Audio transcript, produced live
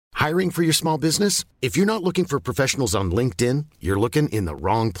Hiring for your small business? If you're not looking for professionals on LinkedIn, you're looking in the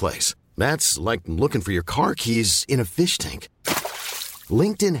wrong place. That's like looking for your car keys in a fish tank.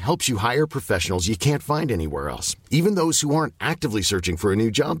 LinkedIn helps you hire professionals you can't find anywhere else, even those who aren't actively searching for a new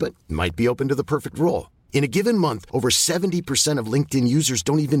job but might be open to the perfect role. In a given month, over 70% of LinkedIn users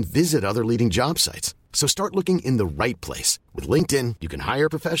don't even visit other leading job sites. So start looking in the right place. With LinkedIn, you can hire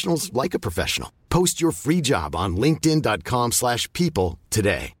professionals like a professional. Post your free job on linkedin.com/people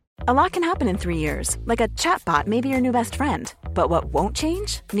today. A lot can happen in 3 years, like a chatbot may be your new best friend. But what won't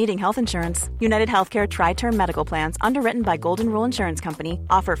change? Needing health insurance. United Healthcare Tri-Term Medical Plans, underwritten by Golden Rule Insurance Company,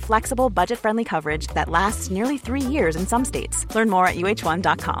 offer flexible, budget-friendly coverage that lasts nearly 3 years in some states. Learn more at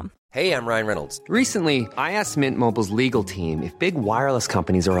uh1.com. Hey, I'm Ryan Reynolds. Recently, I asked Mint Mobile's legal team if big wireless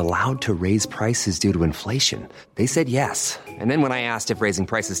companies are allowed to raise prices due to inflation. They said yes. And then when I asked if raising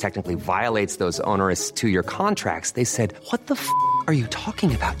prices technically violates those onerous two-year contracts, they said, "What the are you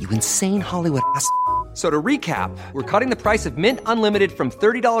talking about, you insane Hollywood ass?" So to recap, we're cutting the price of Mint Unlimited from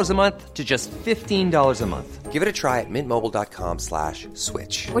 $30 a month to just $15 a month. Give it a try at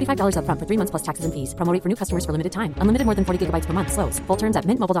mintmobile.com/switch. $45 up front for 3 months plus taxes and fees. Promo rate for new customers for limited time. Unlimited more than 40 gigabytes per month. Slows full terms at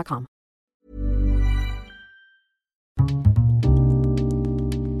mintmobile.com.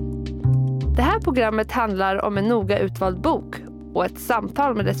 Det här programmet handlar om en noga utvald bok och ett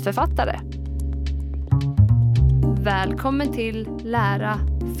samtal med dess författare. Välkommen till Lära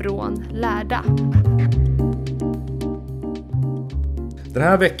från lärda. Den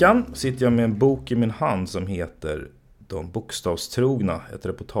här veckan sitter jag med en bok i min hand som heter De bokstavstrogna, ett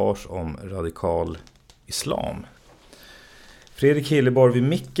reportage om radikal islam. Fredrik Hilleborg vid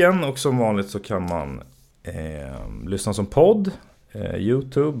micken, och som vanligt så kan man lyssna som podd,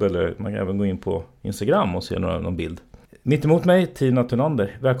 YouTube, eller man kan även gå in på Instagram och se någon bild. Mitt emot mig, Tina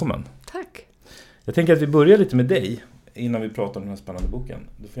Thunander. Välkommen. Tack. Jag tänker att vi börjar lite med dig innan vi pratar om den här spännande boken.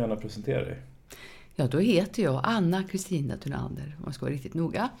 Du får gärna presentera dig. Ja, då heter jag Anna Kristina Thunander, om man ska vara riktigt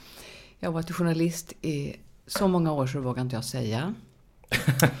noga. Jag har varit journalist i så många år så vågar inte jag säga.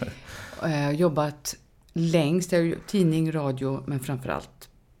 Jag har jobbat längst, jag har tidning, radio, men framförallt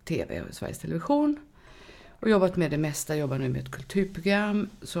tv och Sveriges Television. Och jobbat med det mesta, jobbar nu med ett kulturprogram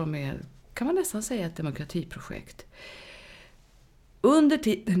som är, kan man nästan säga, ett demokratiprojekt. Under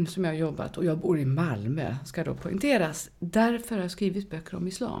tiden som jag har jobbat, och jag bor i Malmö, ska då poängteras, därför har jag skrivit böcker om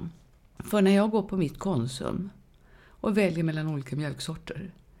islam. För när jag går på mitt Konsum och väljer mellan olika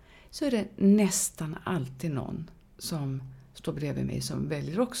mjölksorter, så är det nästan alltid någon som står bredvid mig som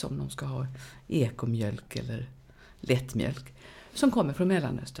väljer också om de ska ha ekomjölk eller lättmjölk, som kommer från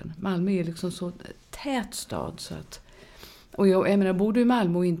Mellanöstern. Malmö är liksom så tät stad så att, och jag menar, bor du i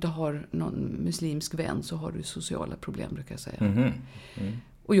Malmö och inte har någon muslimsk vän så har du sociala problem, brukar jag säga.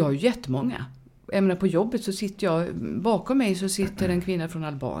 Och jag har ju jättemånga. Jag menar, på jobbet så sitter jag, bakom mig så sitter en kvinna från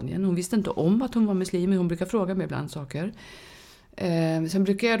Albanien. Hon visste inte om att hon var muslim, men hon brukar fråga mig ibland saker. Sen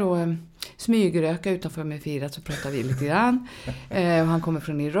brukar jag då smygröka utanför mig firat, så pratar vi lite grann. Han kommer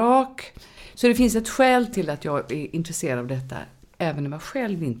från Irak. Så det finns ett skäl till att jag är intresserad av detta, även om jag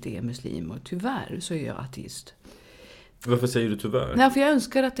själv inte är muslim, och tyvärr så är jag ateist. Varför säger du tyvärr? Nej, för jag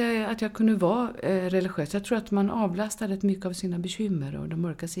önskar att jag kunde vara religiös. Jag tror att man avlastar rätt mycket av sina bekymmer och de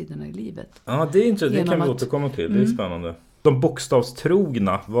mörka sidorna i livet. Ja, det är intressant. Det kan vi återkomma till. Det är spännande. De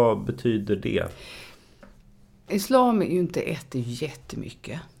bokstavstrogna, vad betyder det? Islam är ju inte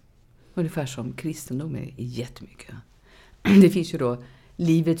jättemycket. Ungefär som kristendom är jättemycket. Det finns ju då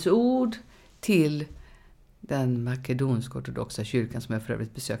Livets ord till den makedonsk-ortodoxa kyrkan som jag för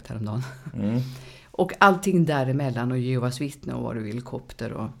övrigt besökt häromdagen. Och allting däremellan, och Jehovas vittne och vad du vill,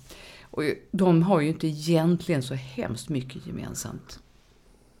 kopter. Och de har ju inte egentligen så hemskt mycket gemensamt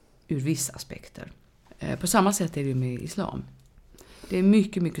ur vissa aspekter. På samma sätt är det ju med islam. Det är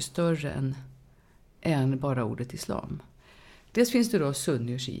mycket, mycket större än bara ordet islam. Dels finns det då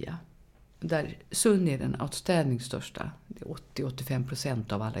sunni och shia. Där sunni är den outstanding största. Det är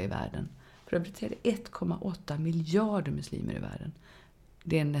 80-85% av alla i världen. För övrigt är det 1,8 miljarder muslimer i världen.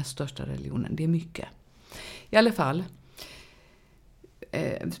 Det är den näst största religionen. Det är mycket. I alla fall,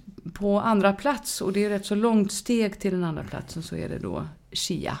 på andra plats, och det är rätt så långt steg till den andra platsen, så är det då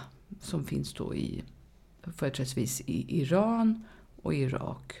shia, som finns då företrädesvis i Iran och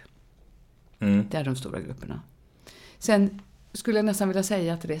Irak. Det är de stora grupperna. Sen skulle jag nästan vilja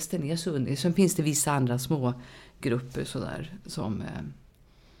säga att resten är sunni. Sen finns det vissa andra små grupper sådär,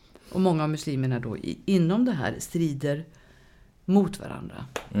 och många av muslimerna då inom det här strider mot varandra.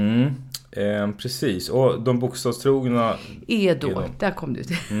 Precis. Och de bokstavstrogna är då, där kom du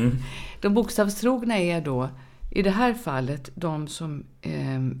till. De bokstavstrogna är då i det här fallet de som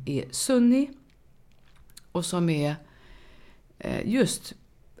är sunni och som är just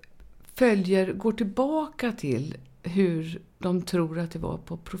går tillbaka till hur de tror att det var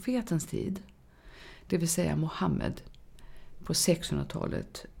på profetens tid. Det vill säga Mohammed på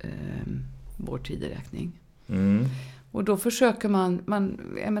 600-talet, vår tideräkning. Och då försöker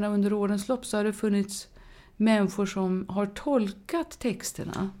jag menar, under årens lopp så har det funnits människor som har tolkat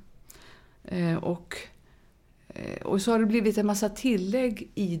texterna. Och så har det blivit en massa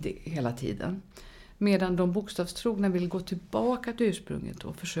tillägg i det hela tiden. Medan de bokstavstrogna vill gå tillbaka till ursprunget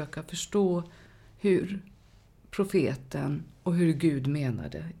och försöka förstå hur profeten och hur Gud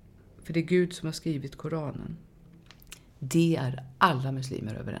menade. För det är Gud som har skrivit Koranen. Det är alla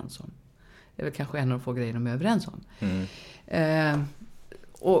muslimer överens om. Det är väl kanske en av de få grejer de är överens om.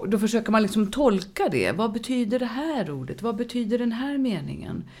 Och då försöker man liksom tolka det. Vad betyder det här ordet? Vad betyder den här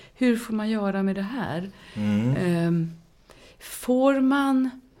meningen? Hur får man göra med det här?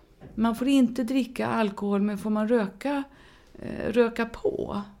 Man får inte dricka alkohol, men får man röka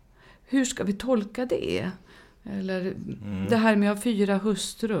på? Hur ska vi tolka det? Eller det här med att ha 4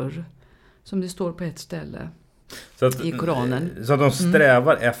 hustrur, som det står på ett ställe i Koranen. Så att de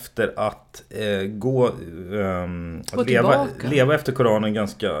strävar efter att leva efter Koranen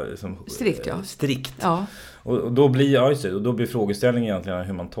ganska strikt. Ja. Och då blir frågeställningen egentligen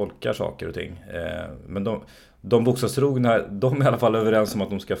hur man tolkar saker och ting. Men de bokstavstrogna, de är i alla fall överens om att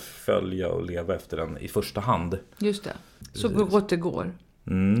de ska följa och leva efter den i första hand. Just det. Så gott det går.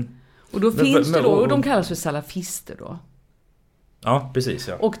 Och då och de kallas för salafister då. Ja, precis.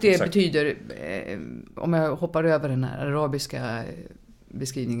 Ja. Och det betyder, om jag hoppar över den här arabiska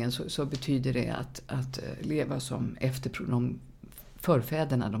beskrivningen, så betyder det att leva som efter de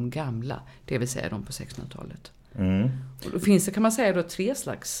förfäderna, de gamla, det vill säga de på 1600-talet. Och då finns det, kan man säga, 3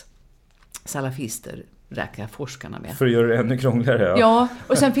 slags salafister, räknar forskarna med. För att göra det ännu krångligare. Ja,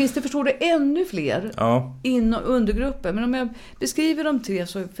 och sen finns det, förstår du, ännu fler inom undergrupper. Men om jag beskriver de 3,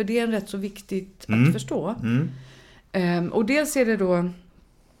 så för det är rätt så viktigt att förstå. Och dels är det då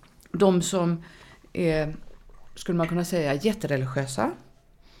de som är, skulle man kunna säga, jättereligiösa.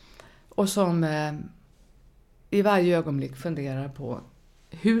 Och som i varje ögonblick funderar på: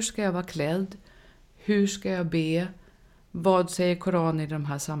 hur ska jag vara klädd? Hur ska jag be? Vad säger Koranen i de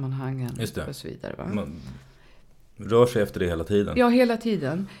här sammanhangen? Just det. Och så vidare, va? Man rör sig efter det hela tiden. Ja, hela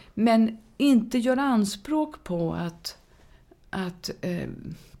tiden. Men inte gör anspråk på att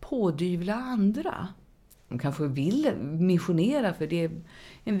pådyvla andra. De kanske vill missionera, för det är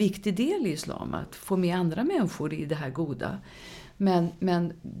en viktig del i islam att få med andra människor i det här goda. Men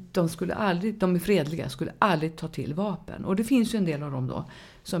de är fredliga, skulle aldrig ta till vapen. Och det finns ju en del av dem då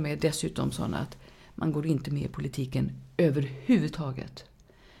som är dessutom sådana att man går inte med i politiken överhuvudtaget.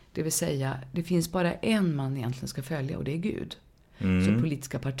 Det vill säga, det finns bara en man egentligen ska följa, och det är Gud. Så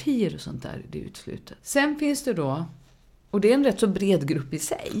politiska partier och sånt där, det är utslutet. Sen finns det då, och det är en rätt så bred grupp i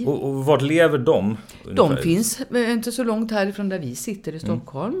sig. Och vart lever de? De finns inte så långt härifrån där vi sitter i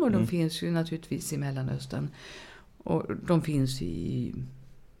Stockholm. Och de finns ju naturligtvis i Mellanöstern. Och de finns i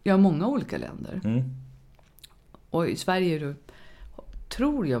många olika länder. Och i Sverige är det,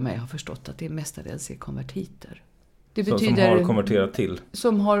 tror jag mig har förstått, att det är mestadels är konvertiter. Det betyder, som har konverterat till?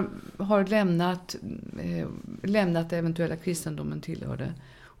 Som har lämnat eventuella kristendomen tillhörde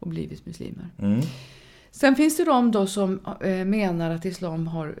och blivit muslimer. Sen finns det de då som menar att islam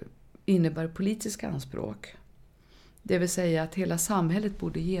innebär politiska anspråk. Det vill säga att hela samhället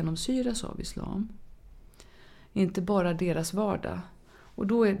borde genomsyras av islam. Inte bara deras vardag. Och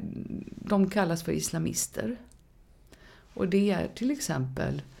då de kallas för islamister. Och det är till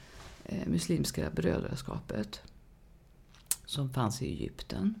exempel Muslimska brödraskapet som fanns i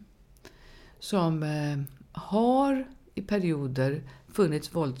Egypten. Som har i perioder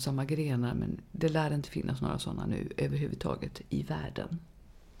funnits våldsamma grenar, men det lär inte finnas några sådana nu överhuvudtaget i världen.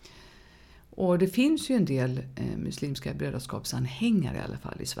 Och det finns ju en del Muslimska brödraskapsanhängare i alla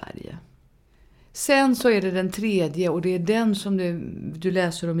fall i Sverige. Sen så är det den tredje, och det är den som du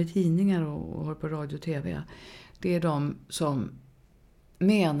läser om i tidningar och hör på radio och tv. Det är de som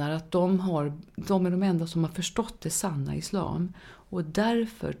menar att de är de enda som har förstått det sanna islam. Och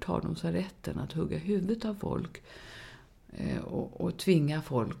därför tar de sig rätten att hugga huvudet av folk och tvinga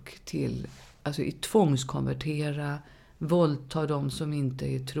folk till, alltså i tvångskonvertera, våldta de som inte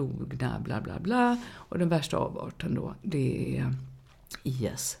är trogna, bla bla bla. Och den värsta avarten då, det är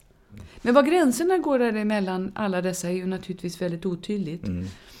IS. Men vad gränserna går däremellan alla dessa är ju naturligtvis väldigt otydligt.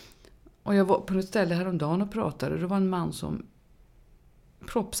 Och jag var på ett ställe häromdagen och pratade, och det var en man som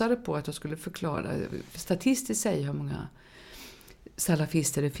propsade på att jag skulle förklara, statistiskt säga hur många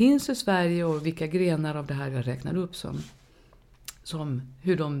salafister det finns i Sverige och vilka grenar av det här jag räknar upp som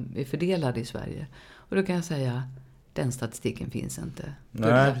hur de är fördelade i Sverige. Och då kan jag säga, Den statistiken finns inte.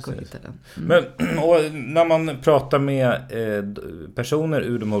 Nej, precis. Men och när man pratar med personer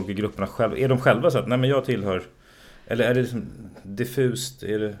ur de olika grupperna själva, är de själva så att nej men jag tillhör, eller är det liksom diffust?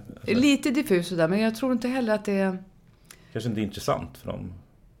 Är det, alltså, lite diffust sådär, men jag tror inte heller att det är... Kanske inte intressant för dem.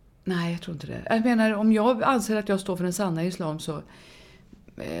 Nej, jag tror inte det. Jag menar, om jag anser att jag står för den sanna islam så...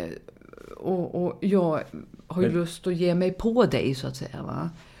 Och jag har ju lust att ge mig på dig, så att säga, va?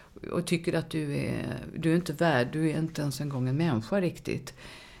 Och tycker att du är inte värd, du är inte ens en gång en människa riktigt.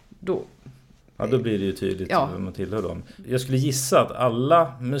 Då blir det ju tydligt vem man tillhör dem. Jag skulle gissa att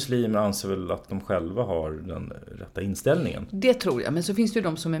alla muslimer anser väl att de själva har den rätta inställningen. Det tror jag, men så finns det ju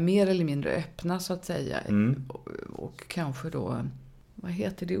de som är mer eller mindre öppna, så att säga. Och kanske då, vad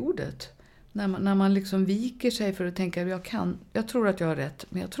heter det ordet? När man liksom viker sig för att tänka, jag tror att jag har rätt,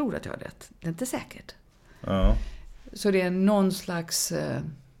 men jag tror att jag har rätt. Det är inte säkert. Ja. Så det är någon slags...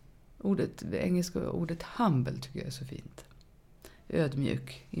 engelska ordet humble tycker jag är så fint.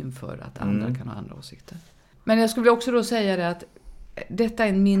 Ödmjuk inför att andra kan ha andra åsikter. Men jag skulle också då säga det att detta är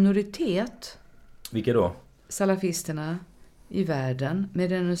en minoritet. Vilka då? Salafisterna i världen, med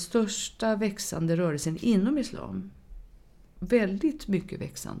den största växande rörelsen inom islam. Väldigt mycket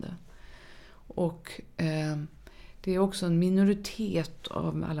växande. Och det är också en minoritet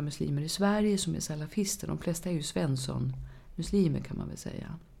av alla muslimer i Sverige som är salafister. De flesta är ju Svensson-muslimer, kan man väl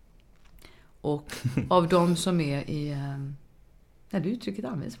säga. Och av de som är i... det uttrycket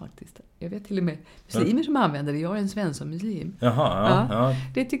används faktiskt. Jag vet till och med muslimer som använder det. Jag är en Svensson-muslim. Jaha, ja.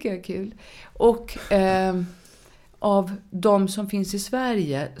 Det tycker jag är kul. Och av de som finns i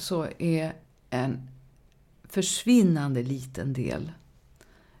Sverige så är en försvinnande liten del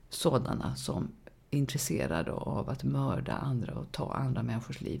sådana som är intresserade av att mörda andra och ta andra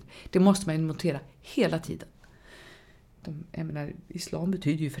människors liv. Det måste man ju notera hela tiden. Jag menar, islam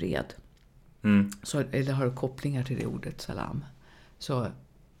betyder ju fred. Eller har kopplingar till det ordet, salam. Så,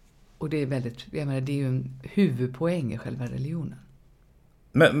 och det är väldigt, jag menar, det är ju en huvudpoäng i själva religionen.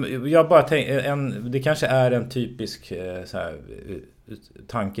 Men jag bara tänker, det kanske är en typisk så här,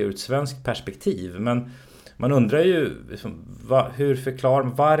 tanke ur ett svenskt perspektiv, men man undrar ju liksom, hur förklarar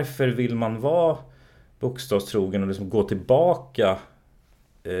man, varför vill man vara bokstavstrogen och liksom gå tillbaka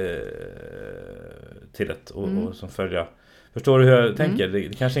till det och som följa. Förstår du hur jag tänker?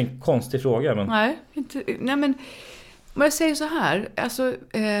 Det kanske är en konstig fråga. Men... Nej, men om jag säger så här. Alltså,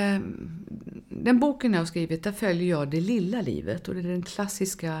 den boken jag har skrivit, där följer jag det lilla livet. Och det är den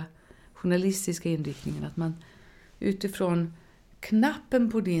klassiska journalistiska inriktningen. Att man utifrån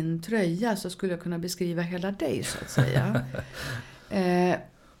knappen på din tröja så skulle jag kunna beskriva hela dig, så att säga.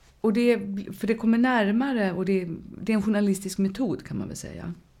 Och för det kommer närmare, och det är en journalistisk metod, kan man väl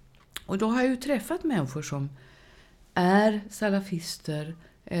säga. Och då har jag ju träffat människor som är salafister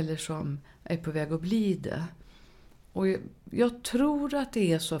eller som är på väg att bli det. Och jag tror att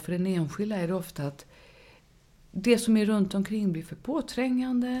det är så, för den enskilda är det ofta att det som är runt omkring blir för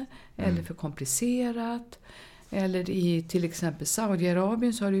påträngande eller för komplicerat. Eller i till exempel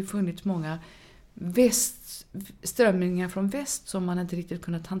Saudiarabien så har det ju funnits många strömningar från väst som man inte riktigt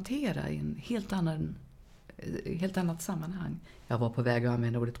kunnat hantera i en helt annat sammanhang. Jag var på väg att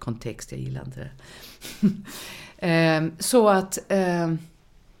använda ordet kontext, jag gillar inte det. Så att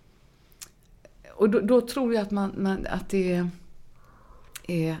och då tror jag att det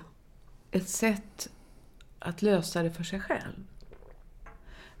är ett sätt att lösa det för sig själv.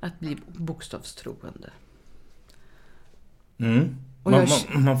 Att bli bokstavstroende.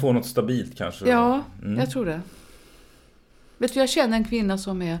 Man får något stabilt kanske. Ja, jag tror det. Vet du, jag känner en kvinna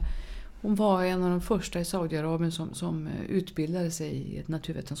som hon var en av de första i Saudiarabien som utbildade sig i ett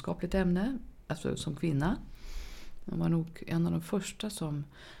naturvetenskapligt ämne, alltså som kvinna. Hon var nog en av de första som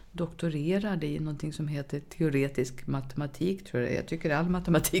doktorerade i någonting som heter teoretisk matematik, tror jag. Jag tycker all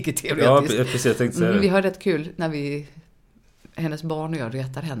matematik är teoretisk. Ja, precis, jag tänkte säga det. Vi har rätt kul när hennes barn och jag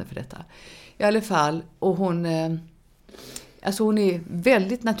retar henne för detta. I alla fall, och hon är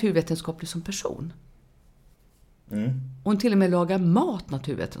väldigt naturvetenskaplig som person. Hon till och med lagar mat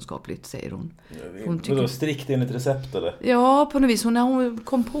naturvetenskapligt, säger hon. Vadå, strikt enligt recept eller? Ja, på något vis. När hon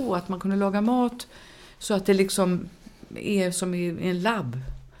kom på att man kunde laga mat så att det liksom är som i en labb.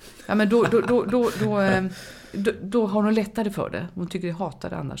 Ja, men då har hon lättare för det. Hon tycker det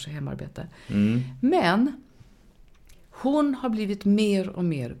hatade annars hemarbete. Men hon har blivit mer och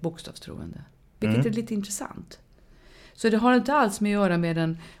mer bokstavstroende. Vilket är lite intressant. Så det har inte alls med att göra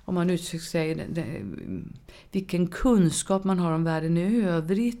med om man uttrycker sig, vilken kunskap man har om världen i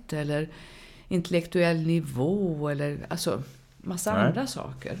övrigt eller intellektuell nivå eller alltså massa andra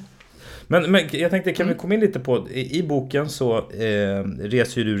saker. Men jag tänkte, kan vi komma in lite på, i boken så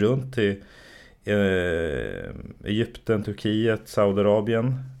reser du runt Egypten, Turkiet,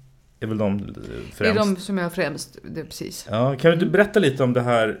 Saudiarabien är väl de främst. Det är de som jag främst, det är precis. Ja, kan du inte berätta lite om det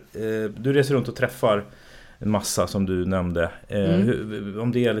här? Du reser runt och träffar en massa som du nämnde.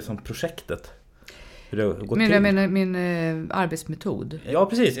 Om det är liksom projektet. Hur det har gått till. Jag menar min arbetsmetod. Ja,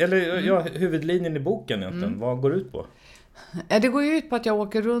 precis. Eller huvudlinjen i boken egentligen. Vad går det ut på? Det går ju ut på att jag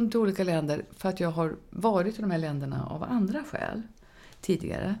åker runt i olika länder för att jag har varit i de här länderna av andra skäl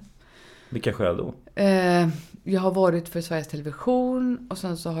tidigare. Vilka skäl då? Jag har varit för Sveriges Television och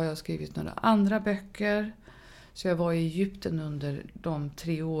sen så har jag skrivit några andra böcker. Så jag var i Egypten under de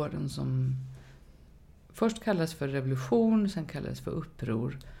 3 åren som först kallades för revolution, sen kallades för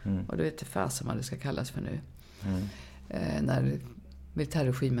uppror. Och du vet inte fasen vad det ska kallas för nu. När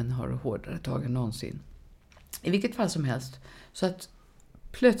militärregimen har hårdare tag än någonsin. I vilket fall som helst. Så att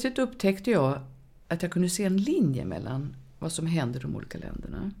plötsligt upptäckte jag att jag kunde se en linje mellan vad som händer i de olika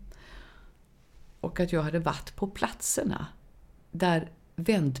länderna. Och att jag hade varit på platserna där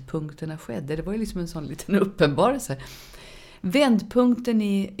vändpunkterna skedde. Det var ju liksom en sån liten uppenbarelse. Vändpunkten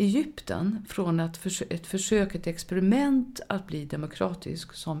i Egypten från ett försök, ett experiment att bli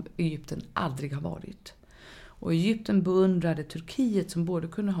demokratisk som Egypten aldrig har varit. Och Egypten beundrade Turkiet som både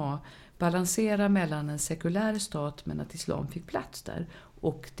kunde balansera mellan en sekulär stat men att islam fick plats där.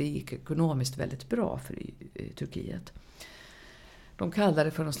 Och det gick ekonomiskt väldigt bra för Turkiet. De kallade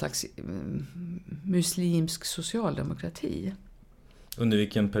det för någon slags muslimsk socialdemokrati. Under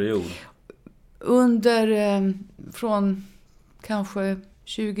vilken period? Från kanske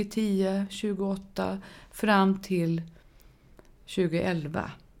 2010, 2008 fram till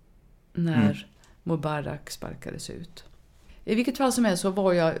 2011 när Mubarak sparkades ut. I vilket fall som helst så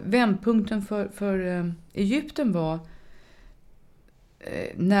var vändpunkten för Egypten var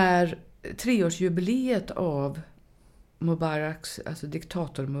när 3-årsjubileet av Mubaraks, alltså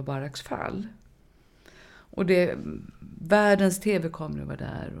diktator Mubaraks fall. Och världens tv-kameror var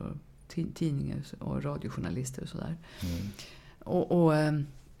där och tidningar och radiojournalister och sådär. Och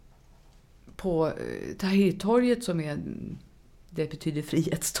på Tahrirtorget det betyder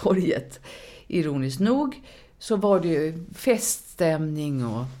Frihetstorget, ironiskt nog, så var det ju feststämning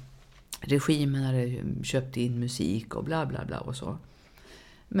och regimen hade köpt in musik och bla bla bla och så.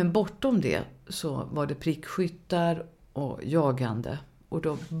 Men bortom det så var det prickskyttar och jagande. Och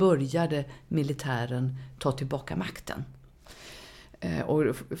då började militären ta tillbaka makten.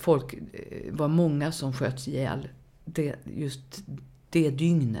 Och folk var många som sköts ihjäl just det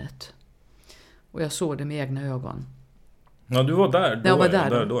dygnet. Och jag såg det med egna ögon. Ja, du var där då. Jag var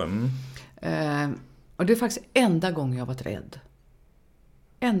där då. Och det är faktiskt enda gången jag varit rädd.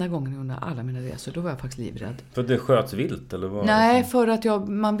 Enda gången under alla mina resor, då var jag faktiskt livrädd. För att det sköts vilt eller vad? Nej, för att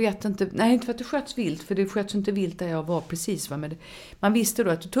man vet inte. Nej, inte för att det sköts vilt, för det sköts inte vilt där jag var precis. Men man visste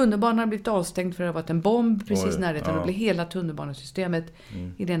då att tunnelbanan hade blivit avstängd för att det varit en bomb precis närheten. Och blev hela tunnelbanesystemet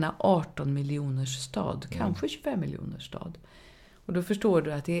i denna 18 miljoners stad, kanske 25 miljoners stad. Och då förstår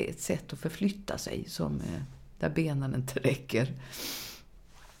du att det är ett sätt att förflytta sig där benen inte räcker.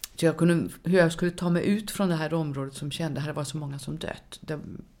 Så hur jag skulle ta mig ut från det här området som kände att det var så många som dött.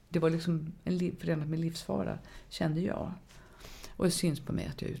 Det var liksom förenat med livsfara, kände jag. Och det syns på mig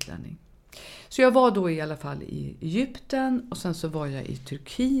att jag är utlänning. Så jag var då i alla fall i Egypten och sen så var jag i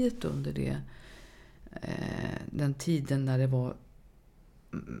Turkiet under den tiden när det var,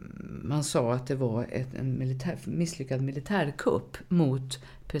 man sa att det var en misslyckad militärkupp mot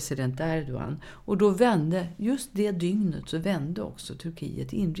president Erdogan. Och då just det dygnet så vände också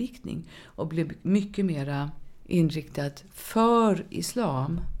Turkiet inriktning och blev mycket mera inriktat för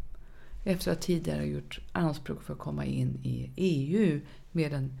islam efter att tidigare gjort anspråk för att komma in i EU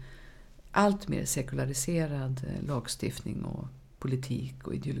med en allt mer sekulariserad lagstiftning och politik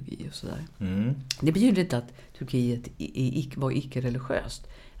och ideologi och sådär. Det betyder inte att Turkiet var icke-religiöst,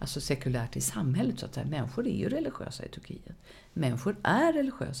 alltså sekulärt i samhället så att säga. Människor är ju religiösa i Turkiet. Människor är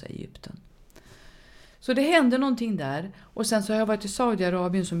religiösa i Egypten. Så det hände någonting där. Och sen så har jag varit i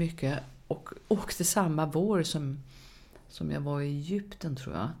Saudiarabien så mycket och åkte samma vår som jag var i Egypten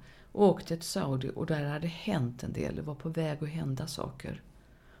tror jag. Och åkte till Saudi och där hade hänt en del. Det var på väg att hända saker.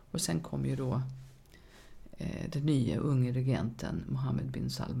 Och sen kom ju då den nya unge regenten Mohammed bin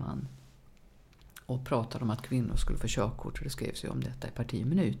Salman och pratade om att kvinnor skulle få körkort, och det skrevs ju om detta i Parti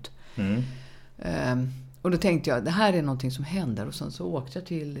Minut. Och då tänkte jag, det här är någonting som händer, och sen så åkte jag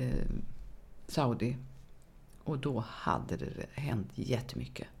till Saudi och då hade det hänt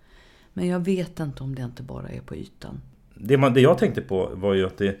jättemycket. Men jag vet inte om det inte bara är på ytan. Det jag tänkte på var ju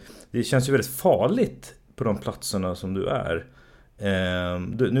att det känns ju väldigt farligt på de platserna som du är.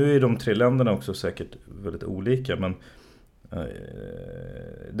 Nu är de 3 länderna också säkert väldigt olika, men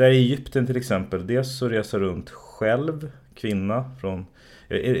Där i Egypten till exempel, dels så reser runt själv, kvinna från...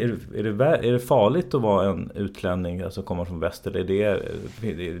 Är det farligt att vara en utlänning, alltså komma från väst, eller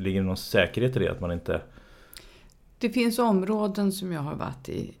ligger det någon säkerhet i det, att man inte... Det finns områden som jag har varit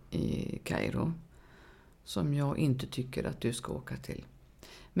i Kairo som jag inte tycker att du ska åka till.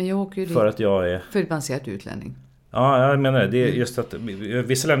 Men jag åker ju dit för att jag är... För att man ser att du är utlänning. Ja, jag menar det. Är just att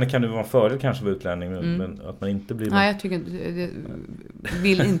vissa länder kan det vara en fördel kanske vara utlänning, men att man inte blir... Nej, jag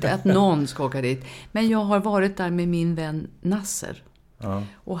vill inte att någon ska åka dit. Men jag har varit där med min vän Nasser. Ja.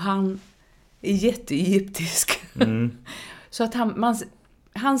 Och han är jätteegyptisk. Så att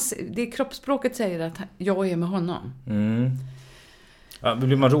det kroppsspråket säger att jag är med honom. Ja,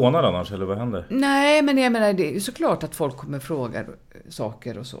 blir man rånad annars, eller vad händer? Nej, men jag menar, det är såklart att folk kommer fråga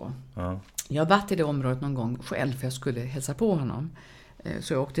saker och så. Ja. Jag har varit i det området någon gång själv, för jag skulle hälsa på honom.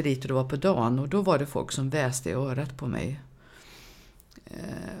 Så jag åkte dit och det var på dagen, och då var det folk som väste i örat på mig.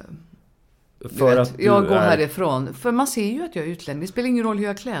 Jag går härifrån. För man ser ju att jag är utlänning. Det spelar ingen roll hur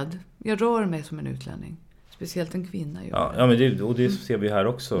jag är klädd. Jag rör mig som en utlänning. Speciellt en kvinna. Ja, men det ser vi här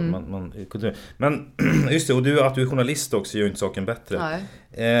också. Men just det, och att du är journalist också gör inte saken bättre.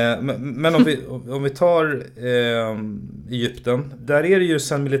 Nej. Men om vi tar Egypten. Där är det ju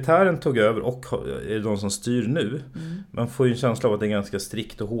sen militären tog över och är de som styr nu. Man får ju en känsla av att det är ganska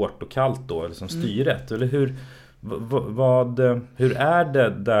strikt och hårt och kallt då, eller som styret. Eller hur är det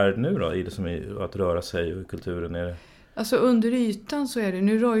där nu då, i det som är att röra sig och i kulturen? Är det... Alltså under ytan så är det,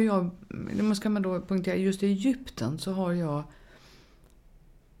 nu rör jag, det ska man då poängtera, just i Egypten så har jag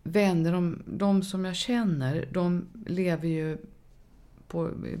vänner, de som jag känner, de lever ju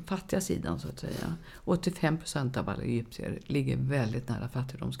på fattiga sidan så att säga. 85% av alla egyptier ligger väldigt nära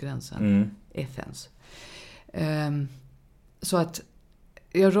fattigdomsgränsen, FNs. Så att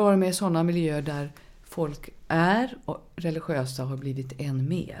jag rör mig i sådana miljöer där folk är och religiösa har blivit än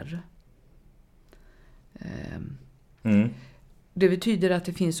mer. Det betyder att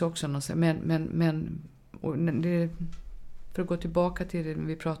det finns också något, men för att gå tillbaka till det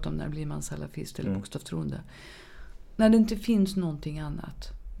vi pratade om, när blir man salafist eller bokstavstroende. När det inte finns någonting annat.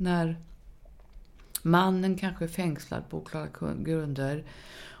 När mannen kanske är fängslad på oklara grunder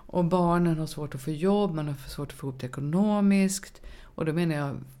och barnen har svårt att få jobb, man har svårt att få ihop det ekonomiskt, och då menar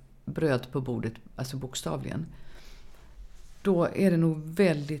jag bröd på bordet, alltså bokstavligen. Då är det nog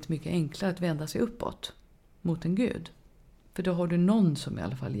väldigt mycket enklare att vända sig uppåt mot en gud. För då har du någon som i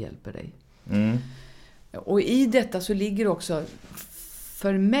alla fall hjälper dig. Och i detta så ligger också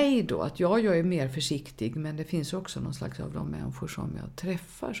för mig då att jag är mer försiktig, men det finns också någon slags, av de människor som jag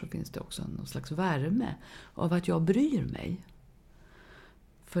träffar så finns det också någon slags värme av att jag bryr mig.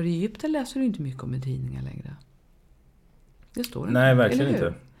 För i Egypten läser du inte mycket om i tidningar längre. Det står inte. Nej, verkligen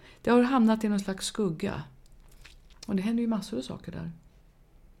inte. Det har hamnat i någon slags skugga. Och det händer ju massor av saker där.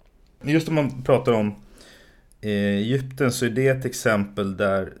 Just om man pratar om Egypten, så är det ett exempel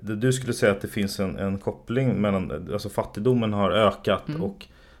där du skulle säga att det finns en koppling mellan, alltså fattigdomen har ökat och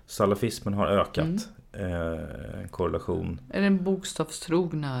salafismen har ökat. En korrelation. Är den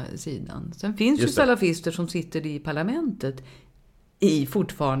bokstavstrogna sidan. Sen finns ju salafister som sitter i parlamentet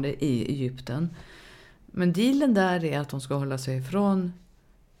fortfarande i Egypten. Men dealen där är att de ska hålla sig ifrån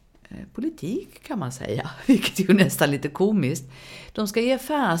politik, kan man säga, vilket är ju nästan lite komiskt. De ska ge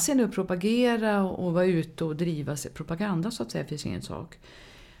fasen och propagera och vara ute och driva sig propaganda, så att säga, för sin sak.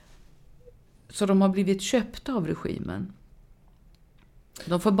 Så de har blivit köpta av regimen.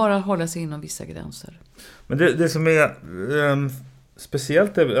 De får bara hålla sig inom vissa gränser. Men det som är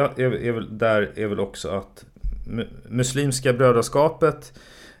speciellt är väl också att Muslimska brödraskapet,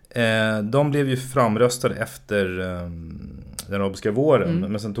 de blev ju framröstade efter den arabiska våren,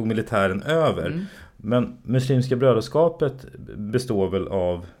 men sen tog militären över. Men Muslimska brödraskapet består väl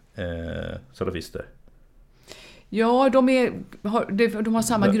av salafister? Ja, de har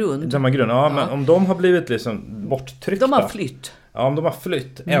samma grund. Samma grund, ja. Men om de har blivit liksom borttryckta. De har flytt. Ja, om de har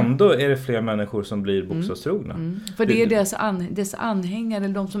flytt. Ändå är det fler människor som blir bokstavstrogna. För det är dess anhängare,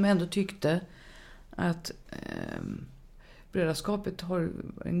 de som ändå tyckte att brödraskapet har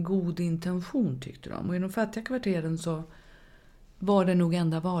en god intention, tyckte de. Och i de fattiga kvarteren så var det nog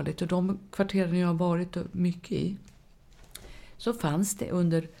enda valet. Och de kvarteren jag har varit mycket i, så fanns det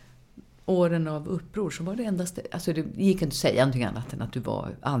under åren av uppror, så var det endast, alltså det gick inte att säga någonting annat än att du var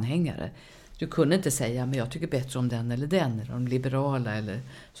anhängare. Du kunde inte säga, men jag tycker bättre om den eller den, eller de liberala eller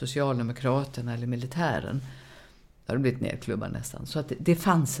socialdemokraterna eller militären. Det har blivit nerklubbad nästan. Så att det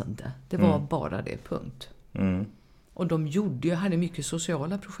fanns inte. Det var bara det, punkt. Och de hade mycket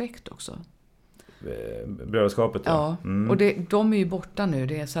sociala projekt också. brödraskapet. Ja, och de är ju borta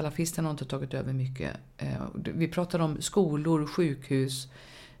nu. Salafisterna har inte tagit över mycket. Vi pratar om skolor, sjukhus,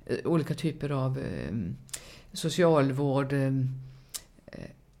 olika typer av socialvård,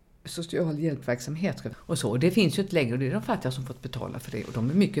 social hjälpverksamhet och så. Det finns ju ett läge och det är de fattiga som fått betala för det. Och de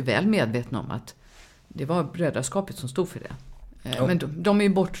är mycket väl medvetna om att det var brödraskapet som stod för det. Men de är ju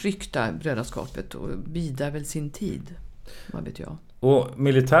bortryckta, brödraskapet, och bidar väl sin tid. Vad vet jag. Och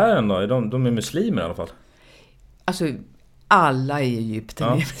militären då? De är muslimer i alla fall? Alltså, alla i Egypten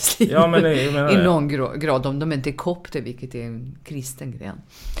är muslimer. Ja, men i någon grad. Om de inte är kopter, vilket är en kristen gren.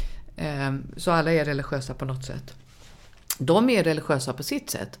 Så alla är religiösa på något sätt. De är religiösa på sitt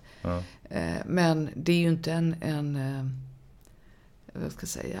sätt. Ja. Men det är ju inte en vad ska jag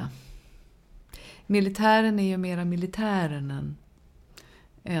säga... Militären är ju mera militären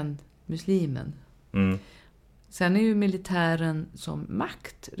än muslimen. Sen är ju militären som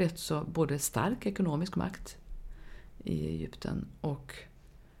makt rätt så både stark ekonomisk makt i Egypten och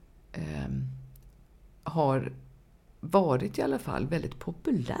har varit i alla fall väldigt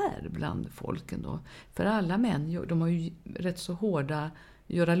populär bland folken då. För alla män, de har ju rätt så hårda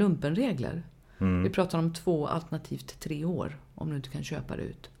göra lumpenregler. Vi pratar om 2 alternativt 3 år om du inte kan köpa det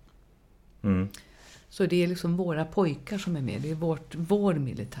ut. Så det är liksom våra pojkar som är med. Det är vår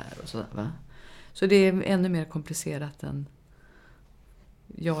militär och sådär, va? Så det är ännu mer komplicerat än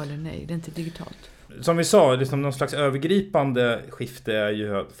ja eller nej. Det är inte digitalt. Som vi sa, liksom någon slags övergripande skifte är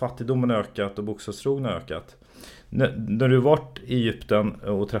ju att fattigdomen ökat och bokstavstrogna ökat. När du varit i Egypten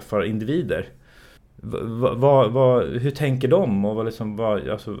och träffar individer, hur tänker de? Och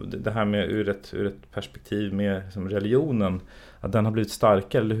alltså det här med ur ett perspektiv med liksom religionen, att den har blivit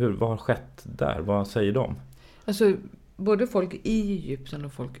starkare, eller hur? Vad har skett där? Vad säger de? Alltså, både folk i Egypten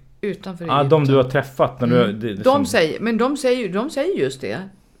och folk utanför Egypten. De du har träffat. När de säger just det.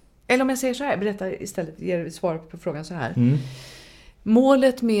 Eller om jag säger så här, berätta istället, ger svar på frågan så här.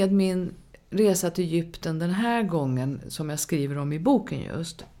 Målet med min resa till Egypten den här gången, som jag skriver om i boken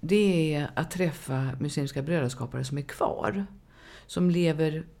just, det är att träffa muslimska brödraskapare som är kvar. Som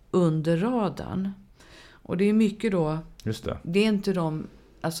lever under radarn. Och det är mycket då... Just det. Det är inte de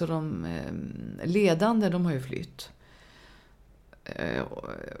ledande, de har ju flytt.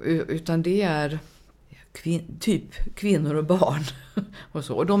 Utan det är typ kvinnor och barn. Och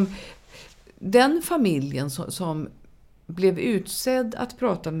så. Och den familjen som blev utsedd att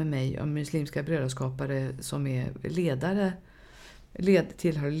prata med mig om muslimska brödraskapare som är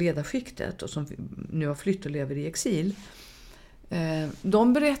tillhör ledarskiktet och som nu har flytt och lever i exil.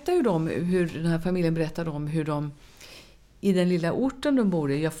 De berättar ju den här familjen berättar om hur de i den lilla orten de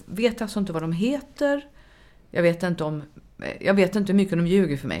bor i, jag vet alltså inte vad de heter, jag vet inte hur mycket de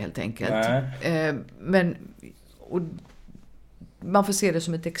ljuger för mig helt enkelt. Men man får se det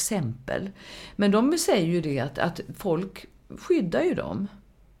som ett exempel. Men de säger ju det att folk skyddar ju dem.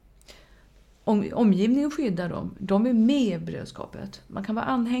 Omgivningen skyddar dem. De är med i brödraskapet. Man kan vara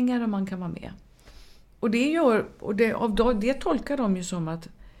anhängare och man kan vara med. Och det tolkar de ju som att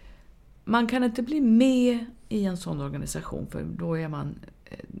man kan inte bli med i en sån organisation, för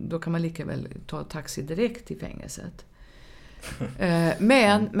då kan man lika väl ta taxi direkt till fängelset.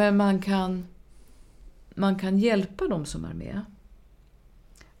 Men man kan hjälpa dem som är med.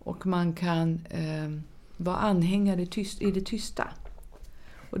 Och man kan vara anhängare i det tysta.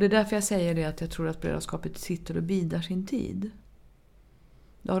 Och det är därför jag säger det, att jag tror att brödraskapet sitter och bidar sin tid.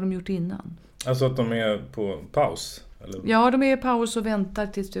 Det har de gjort innan. Alltså att de är på paus? Eller? Ja, de är i paus och väntar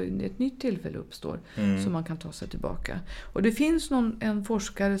tills ett nytt tillfälle uppstår. Så man kan ta sig tillbaka. Och det finns en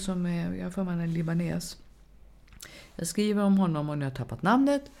forskare som jag får man en libanes. Jag skriver om honom och nu har jag tappat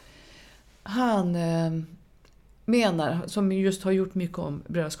namnet. Han menar, som just har gjort mycket om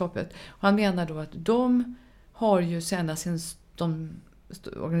brödraskapet. Han menar då att de har ju sen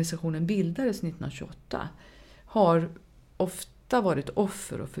organisationen bildades 1928 har ofta varit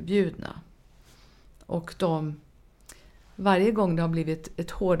offer och förbjudna. Och varje gång det har blivit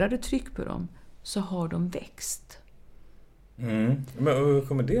ett hårdare tryck på dem så har de växt. Men hur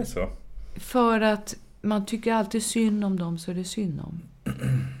kommer det så? För att man tycker alltid synd om dem, så är det synd om.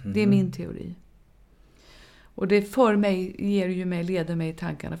 Det är min teori. Och det leder mig i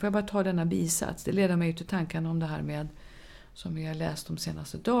tankarna. Får jag bara ta denna bisats? Det leder mig till tankarna om det här med, som vi har läst de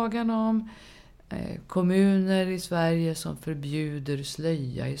senaste dagarna om, kommuner i Sverige som förbjuder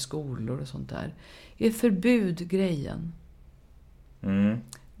slöja i skolor och sånt där. Är förbud grejen?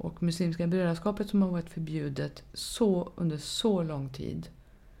 Och muslimska brödraskapet som har varit förbjudet under så lång tid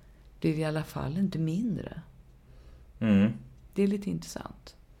blir i alla fall inte mindre. Det är lite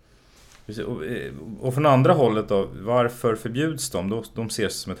intressant. Och från andra hållet då, varför förbjuds de? De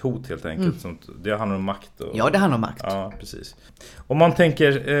ses som ett hot helt enkelt. Det handlar om makt. Ja, det handlar om makt. Ja, precis. Om man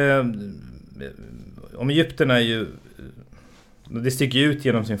tänker, om Egypten är ju, det sticker ut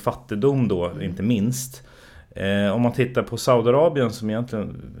genom sin fattigdom då, inte minst. Om man tittar på Saudiarabien som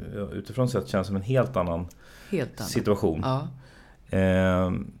egentligen utifrån sett känns som en helt annan situation. Ja.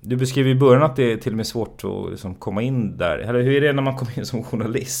 Du beskrev i början att det är till och med svårt att liksom komma in där. Eller hur är det när man kommer in som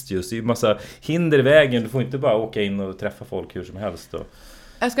journalist just? Det är ju massa hinder i vägen. Du får inte bara åka in och träffa folk hur som helst då.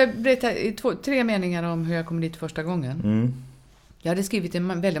 Jag ska berätta i 3 meningar om hur jag kom dit första gången. Jag hade skrivit i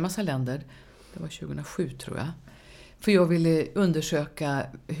en väldigt massa länder. Det var 2007 tror jag. För jag ville undersöka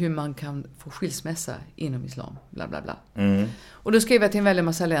hur man kan få skilsmässa inom islam. Bla bla bla. Och då skrev jag till en väldigt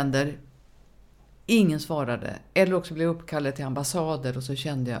massa länder. Ingen svarade. Eller också blev jag uppkallad till ambassader. Och så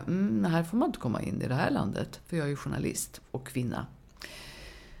kände jag, här får man inte komma in i det här landet. För jag är ju journalist och kvinna.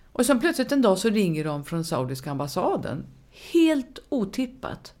 Och så plötsligt en dag så ringer de från saudiska ambassaden. Helt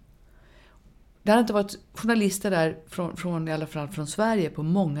otippat. Det hade inte varit journalister där från i alla fall från Sverige på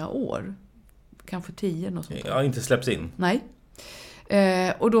många år. Kanske 10 något sånt. Ja, inte släpps in. Nej.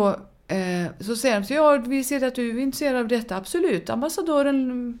 Och då så säger de så, ja, vi ser att du är intresserad av detta. Absolut,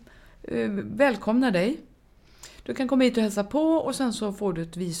 ambassadören välkomnar dig. Du kan komma hit och hälsa på och sen så får du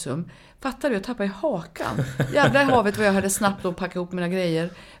ett visum. Fattar du, jag tappade i hakan. Jävla i havet vad jag hade snabbt att packa ihop mina grejer.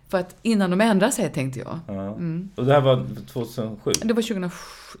 För att innan de ändrar sig tänkte jag. Ja. Och det här var 2007? Det var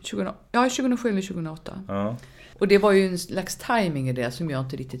 2007 eller 2008. Ja. Och det var ju en slags timing i det som jag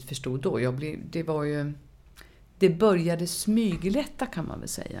inte riktigt förstod då. Det började smyglätta kan man väl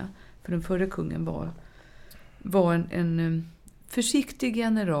säga. För den förre kungen var en försiktig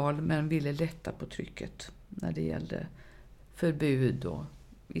general men ville lätta på trycket när det gällde förbud och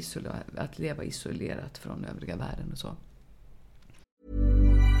att leva isolerat från övriga världen och så.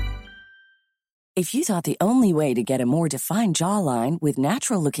 If you thought the only way to get a more defined jawline with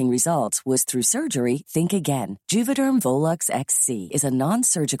natural-looking results was through surgery, think again. Juvederm Volux XC is a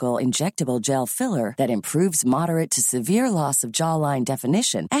non-surgical injectable gel filler that improves moderate to severe loss of jawline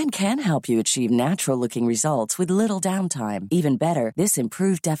definition and can help you achieve natural-looking results with little downtime. Even better, this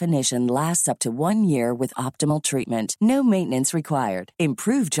improved definition lasts up to 1 year with optimal treatment. No maintenance required.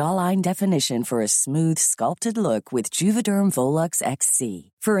 Improve jawline definition for a smooth, sculpted look with Juvederm Volux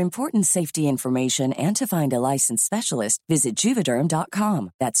XC. For important safety information and to find a licensed specialist, visit Juvederm.com.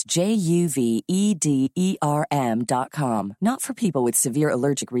 That's Juvederm.com. Not for people with severe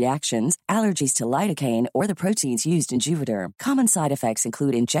allergic reactions, allergies to lidocaine, or the proteins used in Juvederm. Common side effects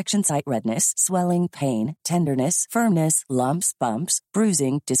include injection site redness, swelling, pain, tenderness, firmness, lumps, bumps,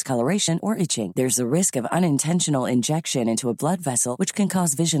 bruising, discoloration, or itching. There's a risk of unintentional injection into a blood vessel, which can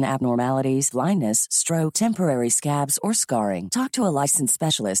cause vision abnormalities, blindness, stroke, temporary scabs, or scarring. Talk to a licensed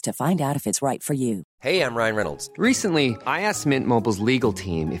specialist to find out if it's right for you. Hey, I'm Ryan Reynolds. Recently, I asked Mint Mobile's legal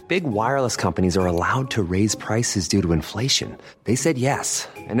team if big wireless companies are allowed to raise prices due to inflation. They said yes.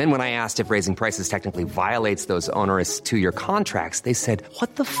 And then when I asked if raising prices technically violates those onerous 2-year contracts, they said,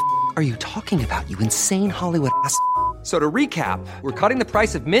 "What the f*** are you talking about, you insane Hollywood ass?" So to recap, we're cutting the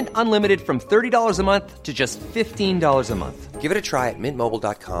price of Mint Unlimited from $30 a month to just $15 a month. Give it a try at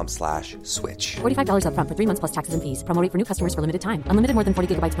mintmobile.com/switch. $45 up front for 3 months plus taxes and fees. Promo rate for new customers for limited time. Unlimited more than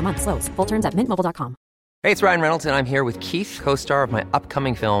 40 gigabytes per month. Slows full terms at mintmobile.com. Hey, it's Ryan Reynolds, and I'm here with Keith, co-star of my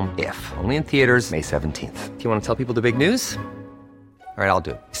upcoming film, If, only in theaters May 17th. Do you want to tell people the big news? All right, I'll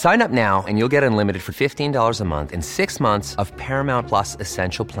do it. Sign up now and you'll get unlimited for $15 a month and 6 months of Paramount Plus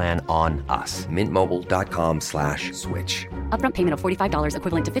Essential Plan on us. mintmobile.com/switch. Upfront payment of $45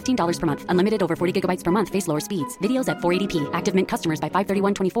 equivalent to $15 per month. Unlimited over 40 gigabytes per month. Face lower speeds. Videos at 480p. Active Mint customers by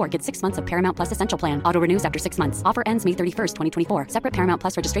 531.24 get 6 months of Paramount Plus Essential Plan. Auto renews after 6 months. Offer ends May 31st, 2024. Separate Paramount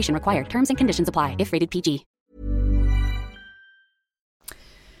Plus registration required. Terms and conditions apply if rated PG.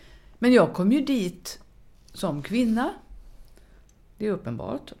 Men jag kom ju dit som kvinna. Det är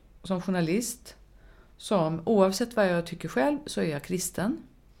uppenbart. Som journalist. Oavsett vad jag tycker själv så är jag kristen.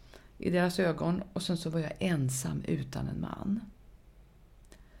 I deras ögon. Och sen så var jag ensam utan en man.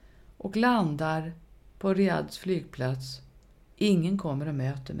 Och landar på Riyads flygplats. Ingen kommer och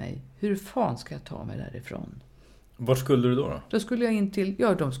möter mig. Hur fan ska jag ta mig därifrån? Var skulle du då? Då skulle jag in till...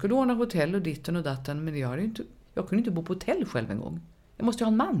 Ja, de skulle ordna hotell och ditten och datten. Men jag kunde inte bo på hotell själv en gång. Jag måste ju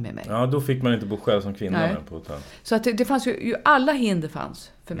ha en man med mig. Ja, då fick man inte bo själv som kvinna på hotell. Så att det fanns ju alla hinder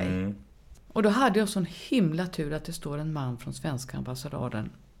fanns för mig. Och då hade jag sån himla tur att det står en man från svenska ambassaden.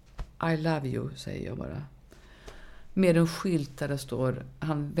 I love you, säger jag bara. Med en skylt där det står,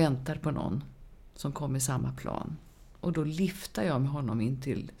 han väntar på någon som kommer i samma plan. Och då lyfter jag med honom in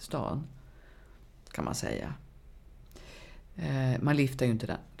till stan, kan man säga. Man lyfter ju inte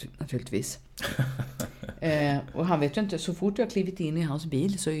där, naturligtvis. Och han vet ju inte, så fort jag har klivit in i hans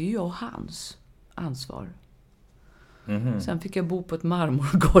bil så är ju jag hans ansvar. Sen fick jag bo på ett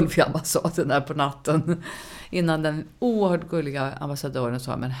marmorgolv i ambassaden där på natten. Innan den oerhört gulliga ambassadören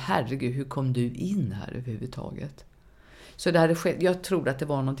sa, men herregud, hur kom du in här överhuvudtaget? Så det hade skett, jag tror att det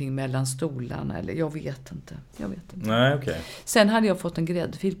var någonting mellan stolarna, eller jag vet inte. Nej, okej. Sen hade jag fått en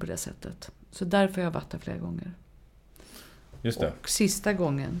gräddfil på det sättet. Så därför har jag varit där flera gånger. Just det. Och sista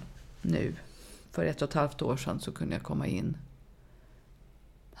gången nu, för 1,5 år sedan, så kunde jag komma in.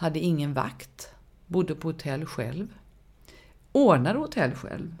 Hade ingen vakt. Bodde på hotell själv. Ordnade hotell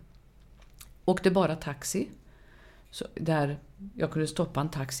själv. Åkte bara taxi. Så där jag kunde stoppa en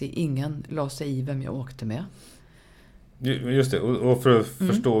taxi. Ingen la sig i vem jag åkte med. Just det. Och för att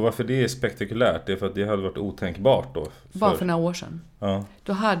förstå varför det är spektakulärt. Det är för att det hade varit otänkbart då. Bara för några år sedan. Ja.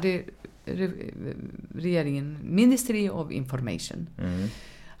 Då hade regeringen, Ministry of Information,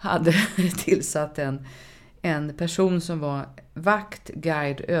 hade tillsatt en person som var vakt,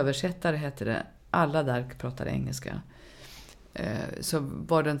 guide, översättare hette det. Alla där pratade engelska. Så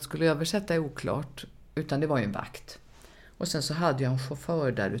vad den skulle översätta är oklart, utan det var ju en vakt. Och sen så hade jag en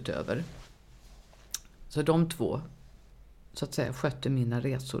chaufför därutöver. Så de två, så att säga, skötte mina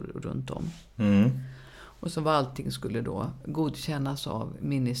resor runt om. Och så var allting skulle då godkännas av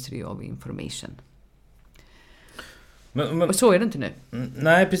Ministry of Information. Men, och så är det inte nu.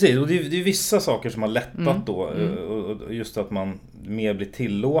 Nej, precis. Och det är vissa saker som har lättat då. Och just att man mer blir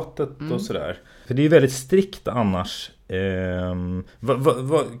tillåtet och sådär. För det är ju väldigt strikt annars.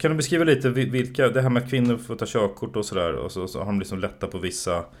 Kan du beskriva lite vilka, det här med att kvinnor får ta körkort och sådär. Och så har de liksom lättat på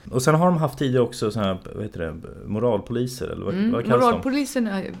vissa. Och sen har de haft tidigare också sådana här, vad heter det, moralpoliser eller vad kallas de? Moralpolisen,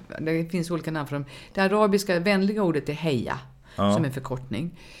 det finns olika namn för dem. Det arabiska vänliga ordet är heja, som är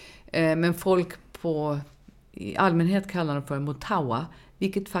förkortning. Men folk i allmänhet kallar de för mutawa,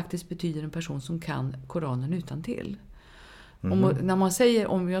 vilket faktiskt betyder en person som kan Koranen utantill. När man säger,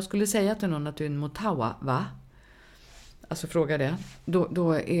 om jag skulle säga till någon att du är en mutawa, va? Alltså fråga det.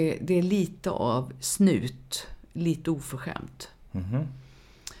 Då är det lite av snut, lite oförskämt.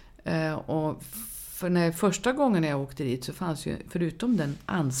 Och för första gången jag åkte dit så fanns ju, förutom de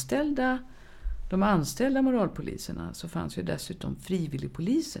anställda moralpoliserna, så fanns ju dessutom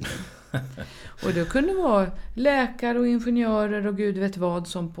frivilligpoliser. Och det kunde vara läkare och ingenjörer och gud vet vad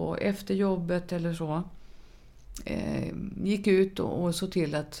som på efterjobbet eller så gick ut och så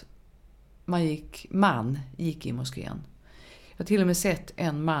till att man gick i moskén. Jag har till och med sett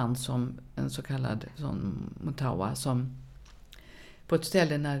en man som en så kallad mutawa som på ett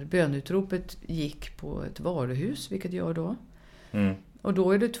ställe när bönutropet gick på ett varuhus, vilket gör då. Och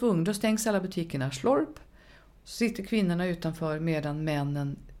då är det tvunget, då stängs alla butikerna, slorp. Så sitter kvinnorna utanför medan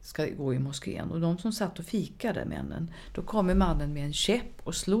männen ska gå i moskén. Och de som satt och fikade, männen, då kommer mannen med en käpp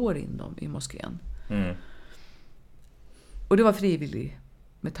och slår in dem i moskén. Och det var frivillig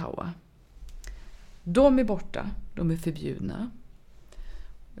mutawa. De är borta, de är förbjudna.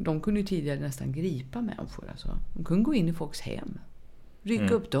 De kunde ju tidigare nästan gripa människor. Alltså. De kunde gå in i folks hem.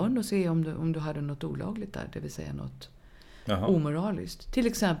 Rycka upp dörren och se om du hade något olagligt där, det vill säga något omoraliskt. Till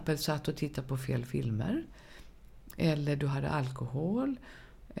exempel satt och tittade på fel filmer. Eller du hade alkohol.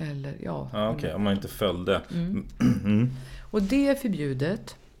 Eller okej, om man inte följde. Och det är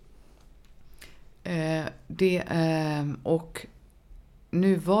förbjudet. Och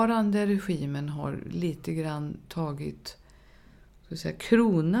nuvarande regimen har lite grann tagit, ska jag säga,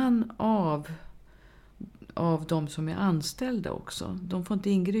 kronan av de som är anställda också. De får inte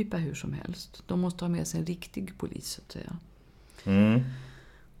ingripa hur som helst. De måste ha med sig en riktig polis, så att säga.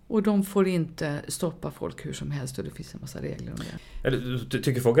 Och de får inte stoppa folk hur som helst, och det finns en massa regler om det.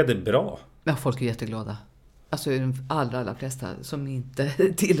 Tycker folk att det är bra? Ja, folk är jätteglada. Alltså de allra flesta som inte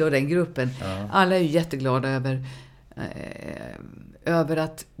tillhör den gruppen. Alla är ju jätteglada över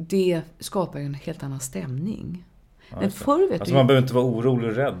att det skapar en helt annan stämning. Men förr vet alltså man behöver inte vara orolig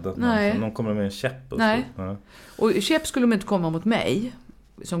och rädd att någon kommer med en käpp. Nej. Och käpp skulle de inte komma mot mig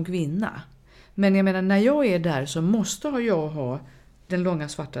som kvinna. Men jag menar, när jag är där så måste jag ha den långa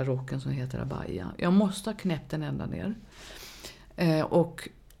svarta rocken som heter abaya. Jag måste ha knäppt den ända ner. Och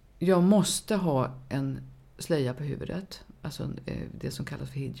jag måste ha en slöja på huvudet. Alltså det som kallas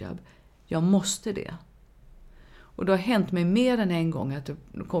för hijab. Jag måste det. Och det har hänt mig mer än en gång att det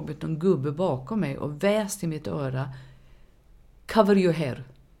kommit någon gubbe bakom mig och väst i mitt öra. Cover your hair.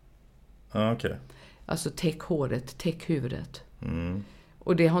 Okay. Alltså täck håret, täck huvudet.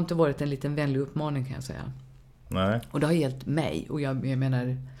 Och det har inte varit en liten vänlig uppmaning, kan jag säga. Nej. Och det har hjälpt mig. Och jag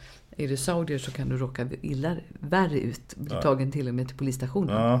menar, Är det saudier så kan du råka värre ut. Bli tagen till och med till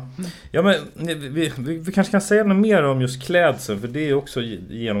polisstationen. Ja, ja men vi kanske kan säga något mer om just klädseln. För det är också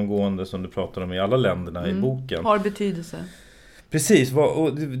genomgående som du pratar om i alla länderna i boken. Har betydelse. Precis,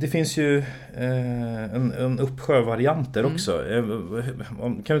 och det finns ju en uppsjö varianter också.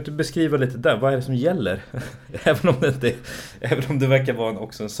 Kan du inte beskriva lite där, vad är det som gäller? även om det verkar vara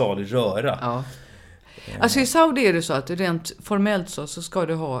också en salig röra. Ja. Alltså i Saudi är det så att rent formellt så ska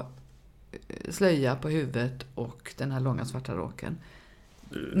du ha slöja på huvudet och den här långa svarta rocken.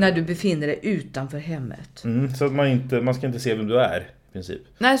 När du befinner dig utanför hemmet. Så att man ska inte se vem du är i princip.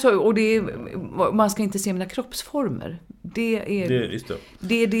 Nej, man ska inte se mina kroppsformer. Det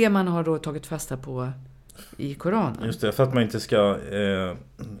är det man har då tagit fasta på i Koranen. Just det, för att man inte ska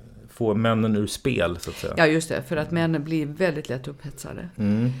få männen ur spel så att säga. Ja, just det, för att männen blir väldigt lätt upphetsade.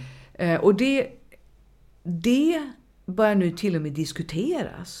 Och det börjar nu till och med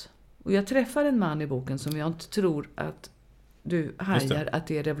diskuteras. Och jag träffar en man i boken som jag inte tror att du hajar att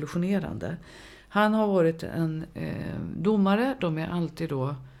det är revolutionerande. Han har varit en domare, de är alltid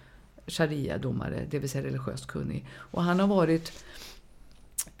då sharia-domare, det vill säga religiöst kunnig. Och han har varit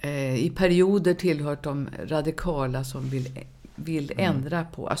i perioder tillhört de radikala som vill ändra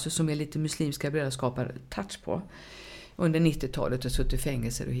på, alltså som är lite muslimska brödraskapar touch på. Under 90-talet och suttit i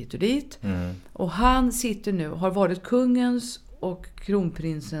fängelser och hit och dit. Och han sitter nu, har varit kungens och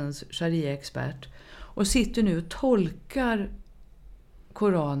kronprinsens sharia-expert och sitter nu och tolkar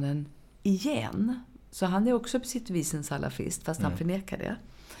Koranen igen. Så han är också på sitt vis en salafist, fast han förnekar det.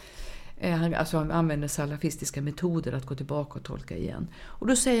 Han använder salafistiska metoder att gå tillbaka och tolka igen. Och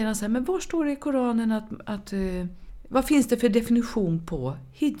då säger han så här, men var står det i Koranen att vad finns det för definition på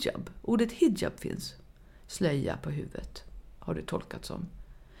hijab? Ordet hijab finns. Slöja på huvudet har det tolkat som.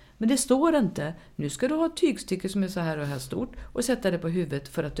 Men det står inte, nu ska du ha ett tygstycke som är så här och här stort och sätta det på huvudet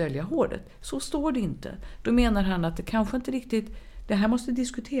för att dölja håret. Så står det inte. Då menar han att det kanske inte riktigt, det här måste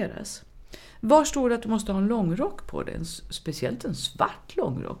diskuteras. Var står det att du måste ha en långrock på dig? Speciellt en svart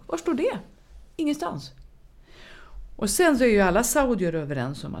långrock. Var står det? Ingenstans. Och sen så är ju alla saudier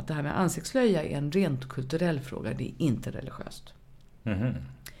överens om att det här med ansiktslöja är en rent kulturell fråga. Det är inte religiöst.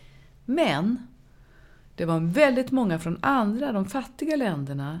 Men det var väldigt många från de fattiga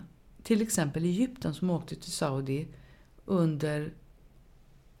länderna, till exempel Egypten, som åkte till Saudi under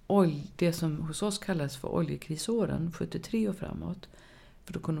det som hos oss kallas för oljekrisåren, 73 och framåt.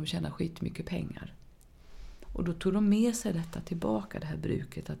 För då kunde de tjäna skitmycket pengar. Och då tog de med sig detta tillbaka, det här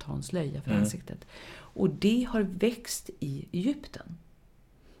bruket att ha en slöja för ansiktet. Och det har växt i Egypten.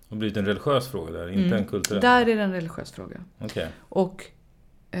 Det har blivit en religiös fråga där, inte en kulturell. Där är det en religiös fråga. Okay.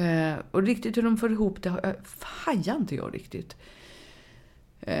 Och riktigt hur de får ihop det hajar inte jag riktigt.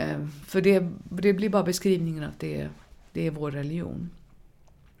 För det blir bara beskrivningen att det är vår religion.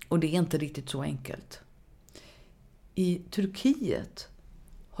 Och det är inte riktigt så enkelt. I Turkiet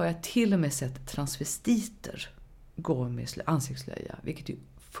har jag till och med sett transvestiter gå med ansiktslöja, vilket är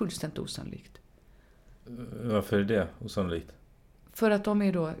fullständigt osannolikt. Varför är det osannolikt? För att de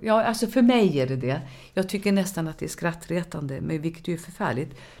är då, alltså för mig är det. Jag tycker nästan att det är skrattretande, men vilket är ju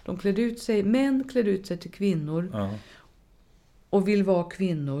förfärligt. Män klär ut sig till kvinnor och vill vara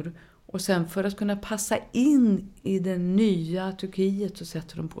kvinnor. Och sen för att kunna passa in i den nya Turkiet så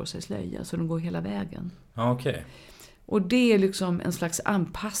sätter de på sig slöja så de går hela vägen. Okej. Okay. Och det är liksom en slags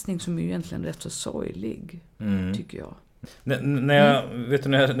anpassning som är ju egentligen rätt så sorglig, tycker jag.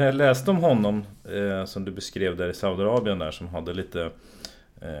 När jag läste om honom som du beskrev där i Saudiarabien där, som hade lite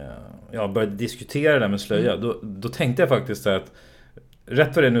började diskutera det där med slöja, då tänkte jag faktiskt att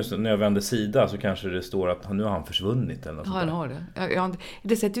rätt för det nu när jag vänder sida så kanske det står att nu har han försvunnit eller något. Ja, han har det.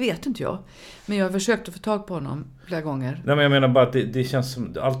 Det sättet vet inte jag. Men jag har försökt att få tag på honom flera gånger. Nej, men jag menar bara att det känns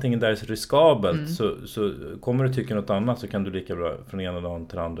som allting där är så riskabelt. Så kommer du tycka något annat så kan du lika bra från ena dagen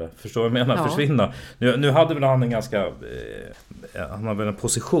till andra. Förstår jag menar? Försvinna. Nu hade väl han en ganska han har väl en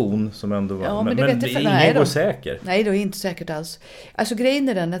position som ändå var... Ja, men ingen går säker. Nej, det är inte säkert alls. Alltså grejen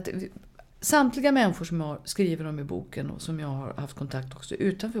är den att samtliga människor som jag skriver om i boken och som jag har haft kontakt också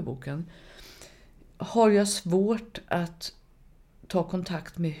utanför boken har jag svårt att ta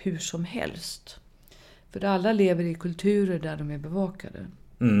kontakt med hur som helst. För alla lever i kulturer där de är bevakade.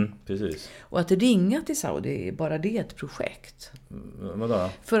 Precis. Och att ringa till Saudi är bara det ett projekt. Vadå?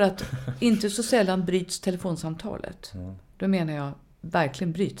 För att inte så sällan bryts telefonsamtalet. Då menar jag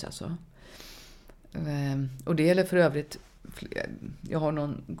verkligen bryts alltså. Och det gäller för övrigt. Jag har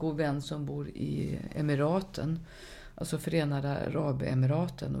någon god vän som bor i Emiraten, alltså Förenade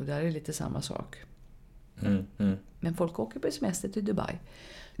Arabemiraten, och där är det lite samma sak. Men folk åker på semester till Dubai.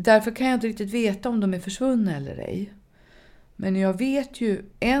 Därför kan jag inte riktigt veta om de är försvunna eller ej. Men jag vet ju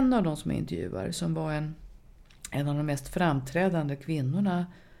en av de som jag intervjuar som var en av de mest framträdande kvinnorna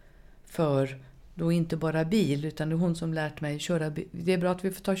för då inte bara bil, utan det är hon som lärt mig köra bil. Det är bra att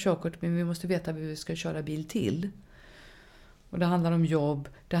vi får ta körkort, men vi måste veta vad vi ska köra bil till. Och det handlar om jobb,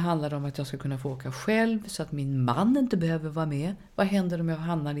 det handlar om att jag ska kunna få åka själv så att min man inte behöver vara med. Vad händer om jag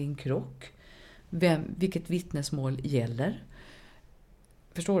hamnar i en krock? Vilket vittnesmål gäller?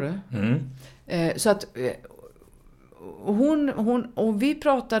 Förstår du? Så att hon och vi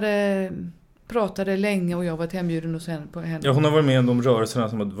pratade länge och jag var hembjuden och sen på henne. Ja, hon har varit med om de rörelserna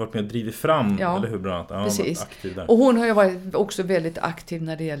som har varit med och drivit fram, eller hur, bland annat? Ja, precis. Aktiv där. Och hon har ju varit också väldigt aktiv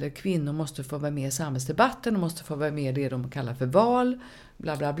när det gäller kvinnor måste få vara med i samhällsdebatten och måste få vara med i det de kallar för val,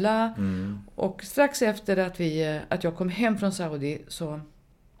 bla bla bla. Och strax efter att jag kom hem från Saudi så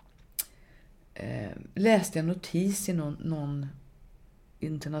läste jag en notis i någon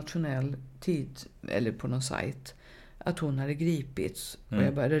internationell tid eller på någon sajt att hon hade gripits och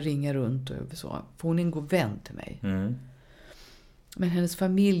jag började ringa runt och så, för hon är en god vän till mig. Men hennes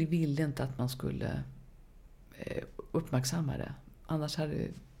familj ville inte att man skulle uppmärksamma det. Annars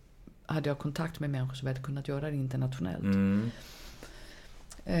hade jag kontakt med människor som hade kunnat göra det internationellt.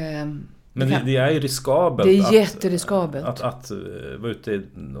 Men det är ju riskabelt. Det är jätteriskabelt. Att vara ute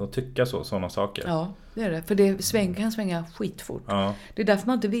och tycka sådana saker. Ja, det är det. För det kan svänga skitfort. Ja. Det är därför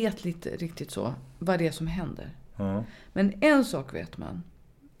man inte vet riktigt så vad det är som händer. Ja. Men en sak vet man.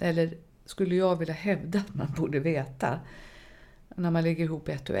 Eller skulle jag vilja hävda att man borde veta. När man lägger ihop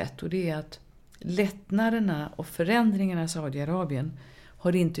ett och ett. Och det är att lättnaderna och förändringarna i Saudiarabien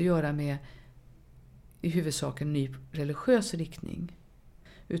har inte att göra med i huvudsak en ny religiös riktning.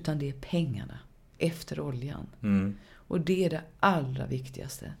 Utan det är pengarna efter oljan. Och det är det allra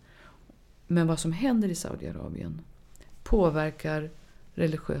viktigaste. Men vad som händer i Saudiarabien påverkar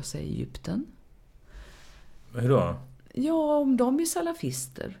religiösa i Egypten. Hur då? Ja, om de är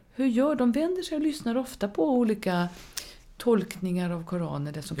salafister. Hur gör de? Vänder sig och lyssnar ofta på olika tolkningar av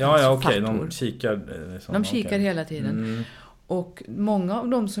Koranen. Det som okej. De kikar. De kikar hela tiden. Och många av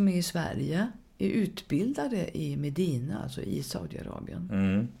de som är i Sverige är utbildade i Medina, alltså i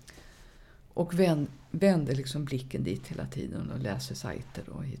Saudiarabien. Och vänder liksom blicken dit hela tiden och läser sajter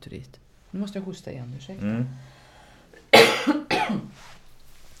och hit och dit. Nu måste jag hosta igen, ursäkta.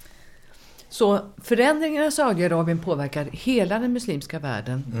 Så förändringarna i Saudiarabien påverkar hela den muslimska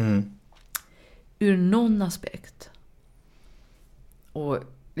världen ur någon aspekt. Och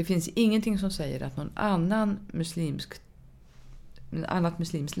det finns ingenting som säger att någon annat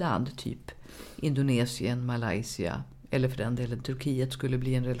muslimskt land, typ Indonesien, Malaysia eller för den delen Turkiet, skulle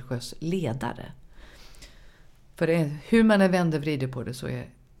bli en religiös ledare. För hur man än vänder vrider på det så är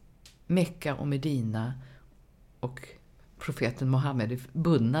Mekka och Medina och profeten Mohammed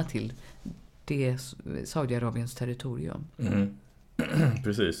bundna till det Saudiarabiens territorium.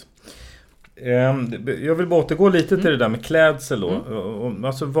 Precis. Jag vill bara återgå lite till det där med klädsel då.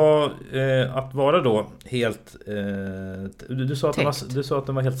 Alltså att vara då helt du sa att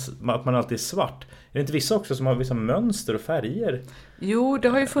den var helt, att man alltid är svart. Är det inte vissa också som har vissa mönster och färger? Jo, det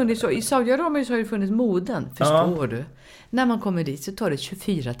har ju funnits så. I Saudiarabien så har det funnits moden, förstår du. När man kommer dit så tar det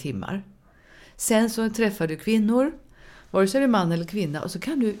 24 timmar. Sen så träffar du kvinnor, vare sig det är man eller kvinna, och så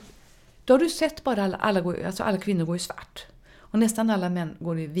kan du, då har du sett bara alla kvinnor går i svart. Och nästan alla män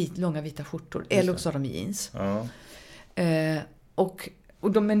går i långa vita skjortor. Eller också har de jeans. Ja.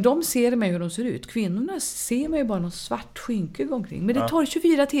 Men de ser mig hur de ser ut. Kvinnorna ser mig bara någon svart skynke omkring. Men det tar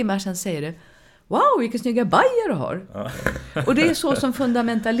 24 timmar sen säger det: wow, vilka snygga bajer du har. Ja. Och det är så som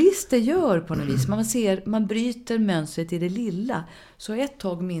fundamentalister gör på något vis. Man bryter mönstret i det lilla. Så ett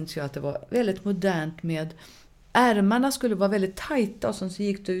tag minns jag att det var väldigt modernt med ärmarna skulle vara väldigt tajta och så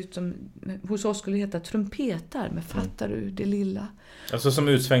gick det ut som hos oss skulle heta trumpetar, men fattar du det lilla? Alltså som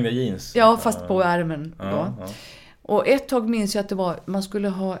utsvängda jeans. Ja, fast på ärmen då. Ja. Och ett tag minns jag att man skulle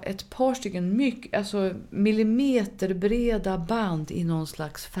ha ett par stycken millimeterbreda band i någon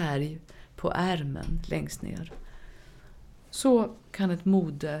slags färg på ärmen längst ner. Så kan ett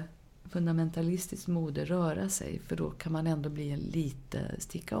fundamentalistiskt mode röra sig, för då kan man ändå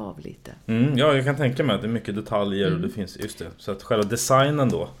sticka av lite. Ja, jag kan tänka mig att det är mycket detaljer och det finns, just det, så att själva designen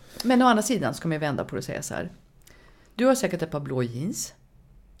då. Men å andra sidan ska man vända på det och säga så här: du har säkert ett par blå jeans,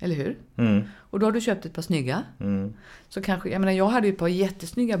 eller hur? Och då har du köpt ett par snygga. Så kanske, jag hade ju ett par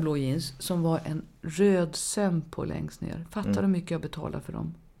jättesnygga blå jeans som var en röd söm på längst ner. Fattar du hur mycket jag betalar för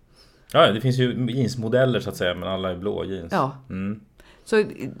dem? Ja, det finns ju jeansmodeller så att säga, men alla är blå jeans. Ja. Så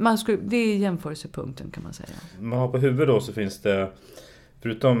det är jämförelsepunkten kan man säga. Man har på huvudet då så finns det,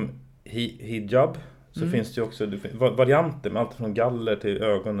 förutom hijab, så finns det ju också varianter med allt från galler till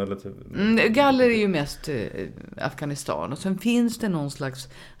ögon eller till... Galler är ju mest Afghanistan. Och sen finns det någon slags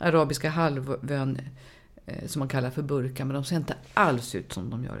arabiska halvön som man kallar för burka. Men de ser inte alls ut som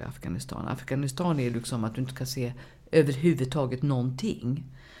de gör i Afghanistan. Afghanistan är liksom att du inte kan se överhuvudtaget någonting.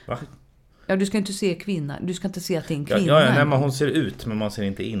 Va? Ja, du ska inte se kvinnan. Du ska inte se att det är en kvinna. Ja, nej, men hon ser ut men man ser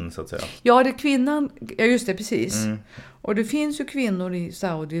inte in så att säga. Ja, det är kvinnan. Ja, just det, precis. Och det finns ju kvinnor i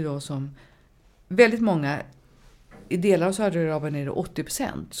Saudi då som väldigt många, i delar av Saudiarabien är det 80%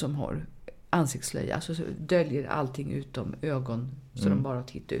 som har ansiktslöja. Alltså döljer allting utom ögon så de bara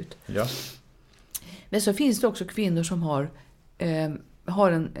tittar ut. Ja. Men så finns det också kvinnor som har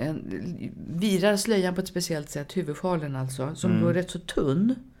virar slöjan på ett speciellt sätt, huvudsjalen alltså, som då är rätt så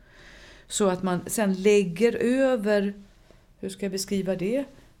tunn. Så att man sen lägger över, hur ska jag beskriva det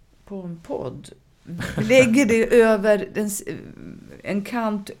på en podd? Lägger det över en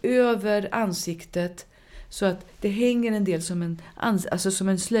kant över ansiktet så att det hänger en del som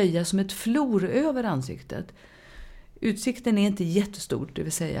en slöja, som ett flor över ansiktet. Utsikten är inte jättestor, det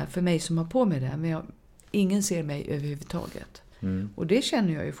vill säga för mig som har på mig det, men ingen ser mig överhuvudtaget. Och det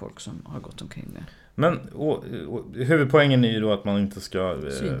känner jag ju folk som har gått omkring med. Men huvudpoängen är ju då att man inte ska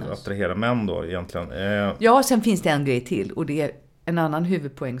attrahera män då egentligen. Ja, sen finns det en grej till, och det är en annan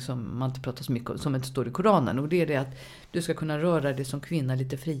huvudpoäng som man inte pratar så mycket om, som inte står i Koranen, och det är det att du ska kunna röra dig som kvinna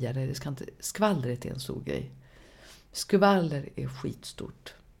lite friare. Det ska inte, skvallret är en stor grej. Skvaller är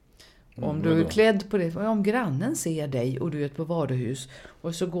skitstort. Om du är klädd på det, om grannen ser dig och du är på varuhus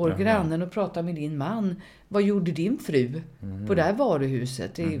och så går grannen och pratar med din man, vad gjorde din fru på det här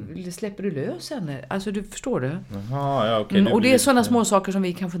varuhuset? Släpper du lös henne? Alltså du förstår det. Och det är sådana små saker som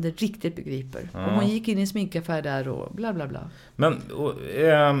vi kanske inte riktigt begriper. Om hon gick in i en sminkaffär där och bla bla bla. Men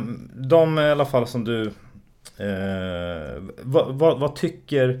de i alla fall som du vad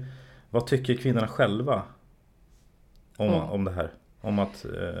tycker kvinnorna själva om det här? Om att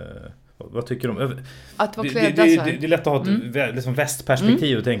vad tycker de? Att vara klädda så här. Det är lätt att ha ett liksom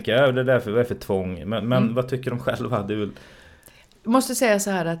västperspektiv och tänka, det är för tvång. Men vad tycker de själva? Det är väl... Jag måste säga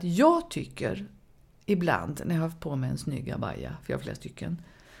så här att jag tycker ibland när jag har haft på mig en snygg abaya, för jag har flera stycken,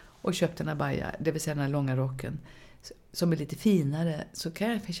 och köpt en abaya, det vill säga den här långa rocken, som är lite finare, så kan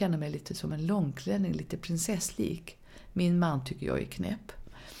jag känna mig lite som en långklänning, lite prinsesslik. Min man tycker jag är knäpp.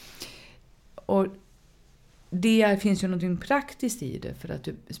 Och det finns ju någonting praktiskt i det, för att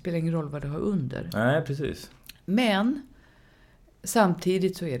det spelar ingen roll vad du har under. Nej, precis. Men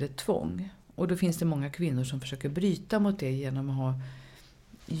samtidigt så är det tvång. Och då finns det många kvinnor som försöker bryta mot det genom att ha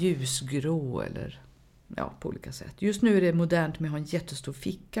ljusgrå eller på olika sätt. Just nu är det modernt med att ha en jättestor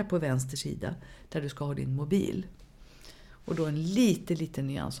ficka på vänster sida där du ska ha din mobil. Och då en lite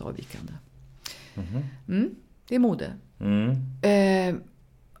nyans avvikande. Det är mode.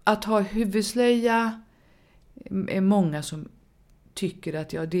 Att ha huvudslöja är många som tycker att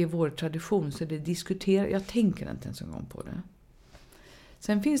det är vår tradition, så det diskuterar. Jag tänker inte ens en gång på det.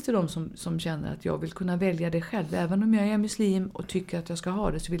 Sen finns det de som känner att jag vill kunna välja det själv. Även om jag är muslim och tycker att jag ska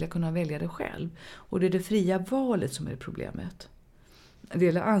ha det, så vill jag kunna välja det själv. Och det är det fria valet som är problemet. När det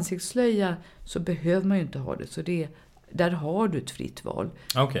gäller ansiktsslöja så behöver man ju inte ha det. Så där har du ett fritt val.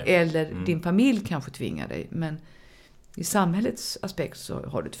 Okay. Eller din familj kanske tvingar dig. Men i samhällets aspekt så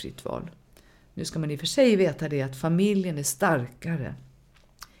har du ett fritt val. Nu ska man i och för sig veta det att familjen är starkare.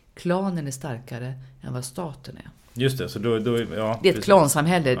 Klanen är starkare än vad staten är. Just det, så då det är ett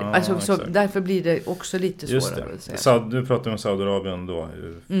klansamhälle. Alltså, så därför blir det också lite svårare att säga. Du pratar om Saudiarabien då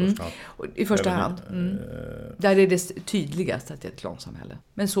i första hand. Där är det tydligast att det är ett klansamhälle.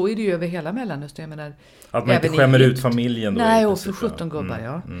 Men så är det ju över hela Mellanöstern. Jag menar, att man inte skämmer ut familjen då. Nej, och för 17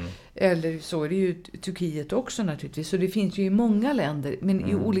 gubbar, Eller så är det ju Turkiet också naturligtvis. Så det finns ju i många länder, men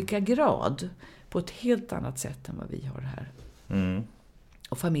i olika grad. På ett helt annat sätt än vad vi har här.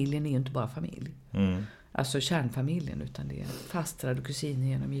 Och familjen är ju inte bara familj. Alltså kärnfamiljen, utan det är fastrar och kusiner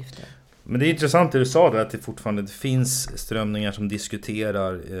genom gifter. Men det är intressant det du sa där, att det fortfarande finns strömningar som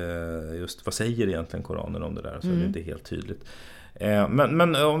diskuterar just vad säger egentligen Koranen om det där. Så det är inte helt tydligt.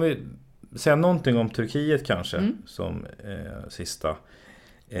 Men om vi säger någonting om Turkiet kanske som sista.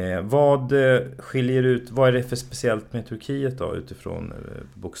 Vad skiljer ut, vad är det för speciellt med Turkiet då utifrån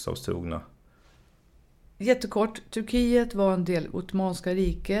bokstavstrogna? Jättekort, Turkiet var en del Ottomanska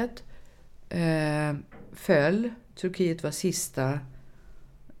riket. Föll. Turkiet var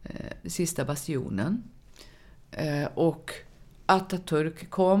sista bastionen. Och Atatürk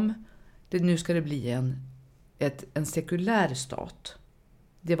kom. Nu ska det bli en sekulär stat.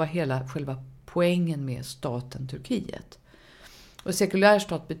 Det var själva poängen med staten Turkiet. Och sekulär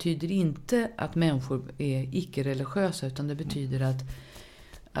stat betyder inte att människor är icke-religiösa, utan det betyder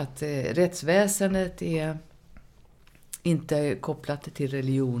att rättsväsendet är inte kopplat till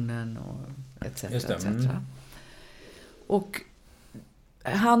religionen och etc. Just det. etc. Och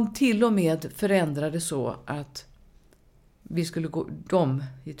han till och med förändrade så att de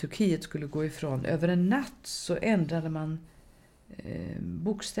i Turkiet skulle gå ifrån. Över en natt så ändrade man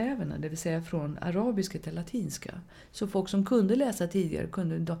bokstäverna, det vill säga från arabiska till latinska. Så folk som kunde läsa tidigare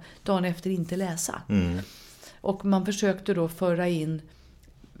kunde dagen efter inte läsa. Och man försökte då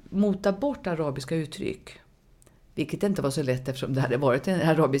mota bort arabiska uttryck. Vilket inte var så lätt eftersom det hade varit en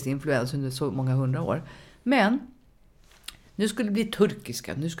arabisk influens under så många 100 år. Men nu skulle det bli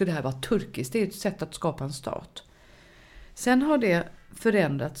turkiska. Nu skulle det här vara turkiskt. Det är ett sätt att skapa en stat. Sen har det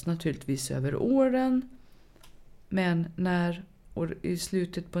förändrats naturligtvis över åren. Men i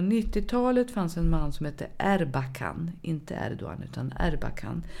slutet på 90-talet fanns en man som hette Erbakan. Inte Erdogan utan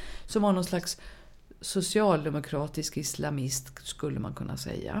Erbakan. Som var någon slags socialdemokratisk islamist skulle man kunna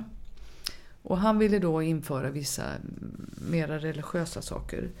säga. Och han ville då införa vissa mera religiösa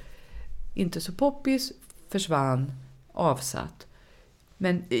saker. Inte så poppis, försvann, avsatt.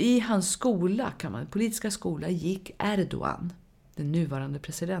 Men i hans skola, politiska skola, gick Erdogan, den nuvarande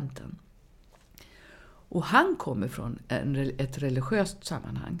presidenten. Och han kommer från ett religiöst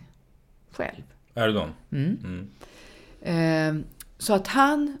sammanhang själv. Erdogan? Så att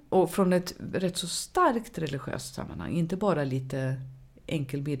han, och från ett rätt så starkt religiöst sammanhang, inte bara lite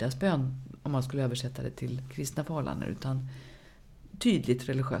enkel middagsbön om man skulle översätta det till kristna förhållanden, utan tydligt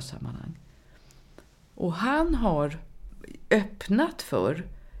religiöst sammanhang. Och han har öppnat för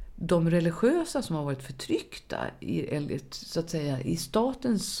de religiösa som har varit förtryckta så att säga i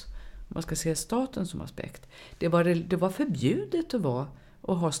statens, man ska se staten som aspekt. Det var förbjudet att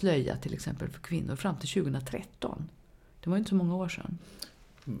ha slöja till exempel för kvinnor fram till 2013. Det var inte så många år sedan.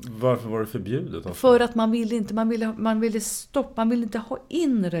 Varför var det förbjudet? För att man ville inte ha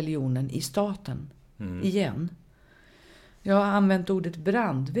in religionen i staten igen. Jag har använt ordet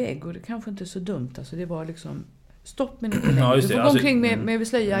brandvägg och det kanske inte är så dumt. Alltså det var liksom stopp men inte längre. Ja, du får gå omkring med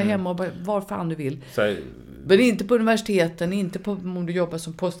slöja hemma och var fan du vill. Men inte på universiteten, inte om du jobbar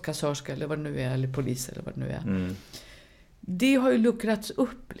som postkassörska eller vad det nu är, eller polis eller vad det nu är. Det har ju luckrats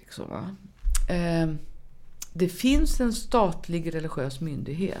upp liksom, va? Det finns en statlig religiös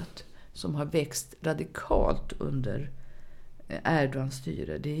myndighet som har växt radikalt under Erdogans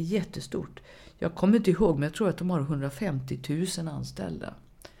styre. Det är jättestort. Jag kommer inte ihåg, men jag tror att de har 150 000 anställda.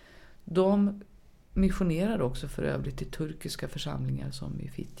 De missionerar också för övrigt till turkiska församlingar som i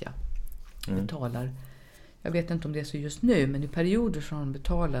Fitja. Betalar, jag vet inte om det är så just nu, men i perioder så har de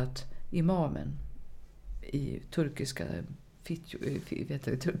betalat imamen i turkiska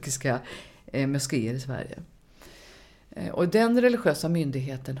moskéer i Sverige. Och den religiösa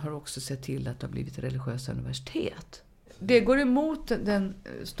myndigheten har också sett till att det har blivit religiösa universitet. Det går emot den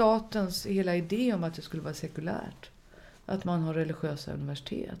statens hela idé om att det skulle vara sekulärt. Att man har religiösa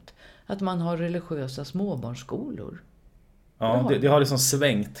universitet. Att man har religiösa småbarnsskolor. Ja, det har liksom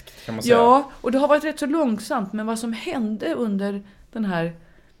svängt kan man säga. Ja, och det har varit rätt så långsamt. Men vad som hände under den här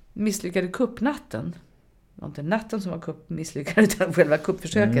misslyckade kuppnatten. Det var inte natten som var misslyckad utan själva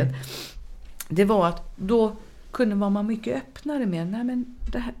kuppförsöket. Det var att då kunde man mycket öppnare med. Nej, men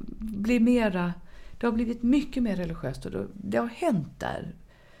det här blir mera... Det har blivit mycket mer religiöst och det har hänt där.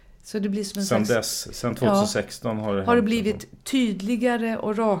 Så det blir som en sen 2016 har det blivit tydligare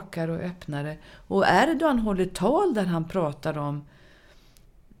och rakare och öppnare. Och Erdogan håller tal där han pratar om,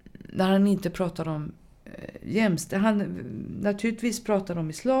 när han inte pratar om jämställdhet. Han naturligtvis pratar om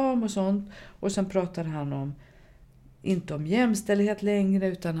islam och sånt. Och sen pratar han inte om jämställdhet längre,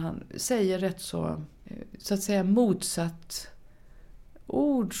 utan han säger rätt så att säga motsatt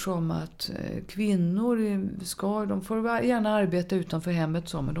ord som att kvinnor de får gärna arbeta utanför hemmet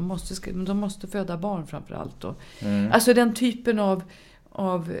så, men de måste föda barn framför allt. Alltså den typen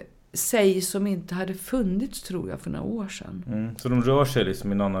av säg som inte hade funnits, tror jag, för några år sedan. Så de rör sig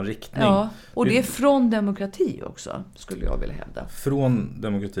liksom i en annan riktning. Ja, och det är från demokrati också, skulle jag vilja hävda. Från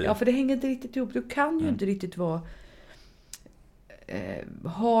demokrati? Ja, för det hänger inte riktigt ihop. Du kan ju inte riktigt vara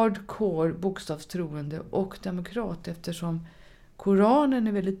hardcore bokstavstroende och demokrat, eftersom Koranen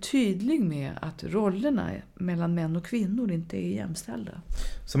är väldigt tydlig med att rollerna mellan män och kvinnor inte är jämställda.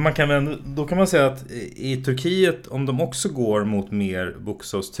 Så då kan man säga att i Turkiet, om de också går mot mer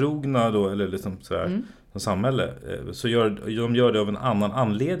bokstavstrogna då, eller liksom sådär, som samhälle, så gör det av en annan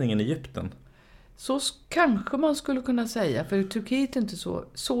anledning än Egypten. Så kanske man skulle kunna säga, för Turkiet är inte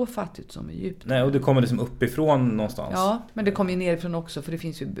så fattigt som Egypten. Nej, och det kommer liksom uppifrån någonstans. Ja, men det kommer ju nerifrån också, för det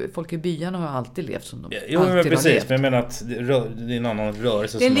finns ju folk i byarna har alltid levt som de alltid har precis, levt. Men jag menar att det är en annan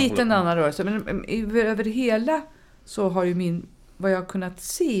rörelse. Det är en liten annan rörelse, men över hela så har ju vad jag har kunnat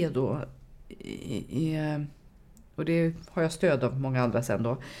se då, och det har jag stöd av många andra sen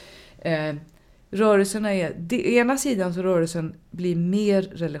då, rörelserna är, ena sidan så rörelsen blir mer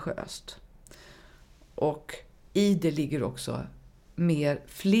religiöst. Och i det ligger också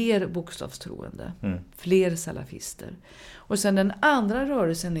fler bokstavstroende, fler salafister. Och sen den andra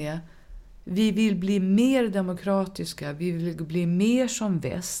rörelsen är, vi vill bli mer demokratiska, vi vill bli mer som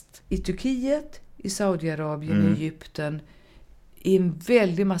väst. I Turkiet, i Saudiarabien, i Egypten, i en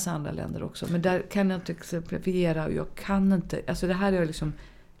väldig massa andra länder också. Men där kan jag inte exemplifiera, och jag kan inte, alltså det här har jag liksom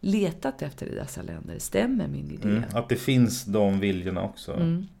letat efter i dessa länder. Stämmer min idé? Att det finns de viljorna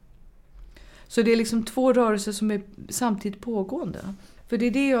också. Så det är liksom två rörelser som är samtidigt pågående. För det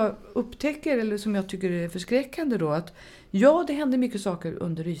är det jag upptäcker, eller som jag tycker är förskräckande då, att ja, det händer mycket saker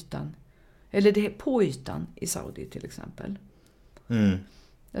under ytan. Eller det är på ytan i Saudi till exempel.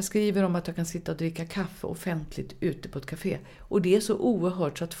 Jag skriver om att jag kan sitta och dricka kaffe offentligt ute på ett café. Och det är så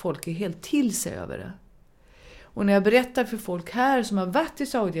oerhört så att folk är helt till sig över det. Och när jag berättar för folk här som har varit i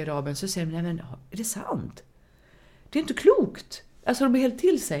Saudiarabien så säger de, nej men är det sant? Det är inte klokt. Alltså de är helt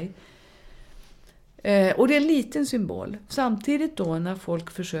till sig. Och det är en liten symbol. Samtidigt då när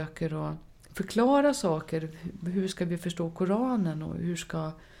folk försöker att förklara saker. Hur ska vi förstå Koranen och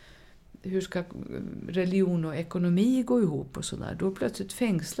hur ska religion och ekonomi gå ihop och sådär. Då plötsligt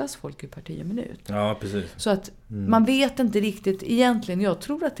fängslas folk i parti och minut. Ja, precis. Så att man vet inte riktigt egentligen. Jag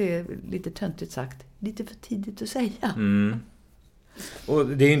tror att det är lite töntigt sagt. Lite för tidigt att säga. Och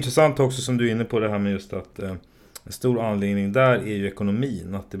det är intressant också som du är inne på det här med just att en stor anledning där är ju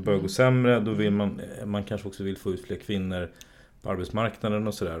ekonomin. Att det börjar gå sämre. Då vill man kanske också vill få ut fler kvinnor på arbetsmarknaden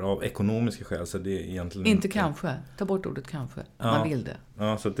och sådär. Av ekonomiska skäl. Så det är egentligen inte kanske. Ta bort ordet kanske. Ja. Man vill det.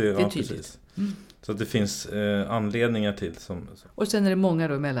 Ja, så att det är tydligt. Precis. Så att det finns anledningar till som... Och sen är det många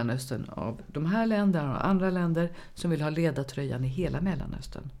då i Mellanöstern av de här länderna och andra länder som vill ha ledartröjan i hela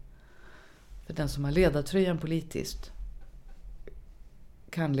Mellanöstern. För den som har ledartröjan politiskt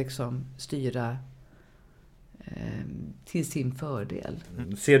kan liksom styra till sin fördel.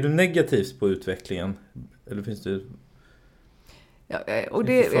 Ser du negativt på utvecklingen? Eller finns det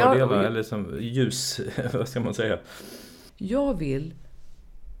fördelar eller som ljus, vad ska man säga? Jag vill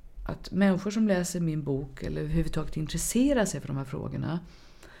att människor som läser min bok eller överhuvudtaget intresserar sig för de här frågorna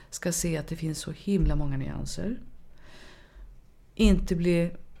ska se att det finns så himla många nyanser.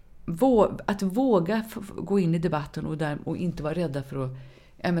 Att våga gå in i debatten och inte vara rädda för att,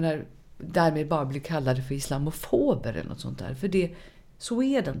 jag menar, därmed bara bli kallade för islamofober eller något sånt där. För så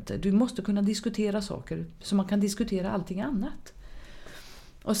är det inte. Du måste kunna diskutera saker så man kan diskutera allting annat.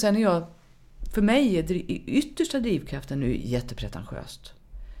 Och sen för mig är yttersta drivkraften nu jättepretentiöst.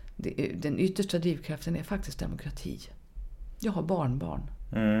 Den yttersta drivkraften är faktiskt demokrati. Jag har barnbarn.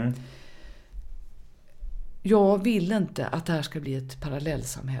 Jag vill inte att det här ska bli ett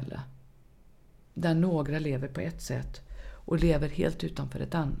parallellsamhälle. Där några lever på ett sätt och lever helt utanför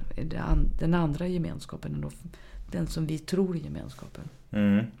den andra gemenskapen. Den som vi tror är gemenskapen.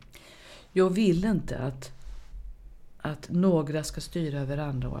 Jag vill inte att några ska styra över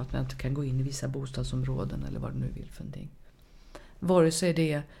andra och att man inte kan gå in i vissa bostadsområden eller vad du nu vill för någonting. Vare sig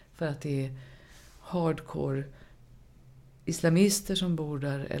det är för att det är hardcore islamister som bor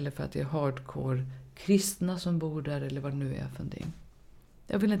där eller för att det är hardcore kristna som bor där eller vad det nu är för någonting.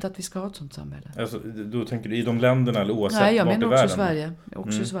 Jag vill inte att vi ska ha ett sånt samhälle. Alltså, då tänker du i de länderna eller oavsett vart i världen? Nej, jag menar också Sverige.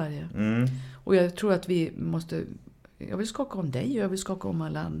 Också Sverige. Och jag tror att vi måste... Jag vill skaka om dig och jag vill skaka om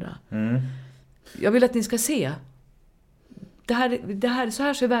alla andra. Jag vill att ni ska se. Så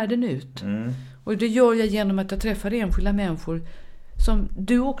här ser världen ut. Och det gör jag genom att jag träffar enskilda människor som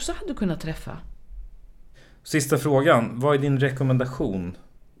du också hade kunnat träffa. Sista frågan. Vad är din rekommendation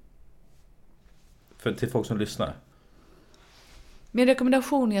till folk som lyssnar? Min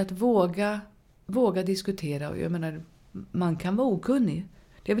rekommendation är att våga diskutera. Och jag menar, man kan vara okunnig.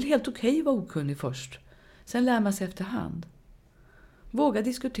 Det är väl helt okej att vara okunnig först. Sen lär man sig efterhand. Våga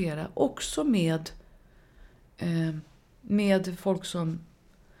diskutera också med folk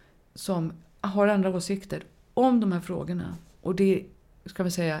som har andra åsikter om de här frågorna. Och det ska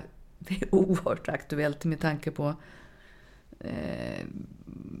vi säga, det är oerhört aktuellt med tanke på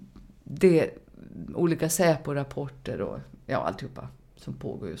det olika Säpo-rapporter och alltihopa som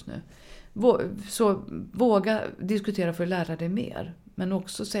pågår just nu. Så våga diskutera för att lära dig mer. Men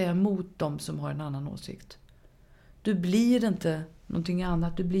också säga emot dem som har en annan åsikt. Du blir inte någonting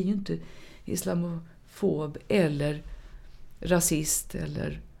annat. Du blir ju inte islamofob eller rasist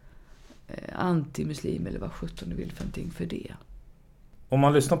eller antimuslim eller vad 17 du vill för någonting för det. Om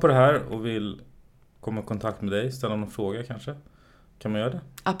man lyssnar på det här och vill komma i kontakt med dig, ställa någon fråga kanske, Kan man göra det?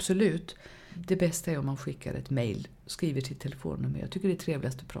 Absolut. Det bästa är om man skickar ett mejl, skriver sitt telefonnummer. Jag tycker det är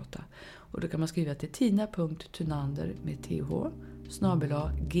trevligast att prata. Och då kan man skriva till tina.thunander med th@gmail.com.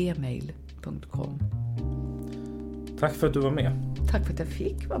 Tack för att du var med. Tack för att jag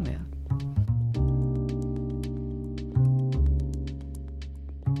fick vara med.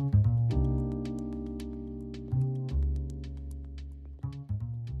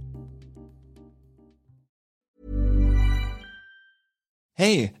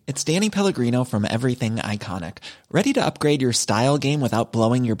 Hey, it's Danny Pellegrino from Everything Iconic. Ready to upgrade your style game without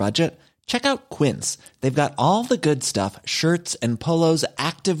blowing your budget? Check out Quince. They've got all the good stuff, shirts and polos,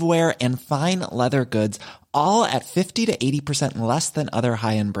 activewear, and fine leather goods, all at 50 to 80% less than other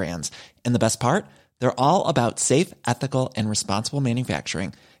high-end brands. And the best part? They're all about safe, ethical, and responsible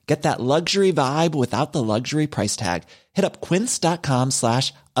manufacturing. Get that luxury vibe without the luxury price tag. Hit up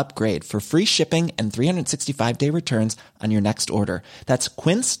quince.com/upgrade for free shipping and 365-day returns on your next order. That's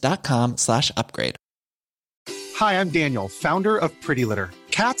quince.com/upgrade. Hi, I'm Daniel, founder of Pretty Litter.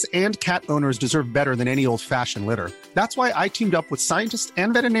 Cats and cat owners deserve better than any old-fashioned litter. That's why I teamed up with scientists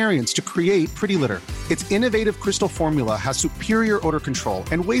and veterinarians to create Pretty Litter. Its innovative crystal formula has superior odor control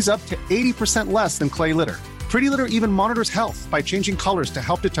and weighs up to 80% less than clay litter. Pretty Litter even monitors health by changing colors to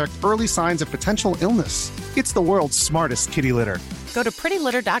help detect early signs of potential illness. It's the world's smartest kitty litter. Go to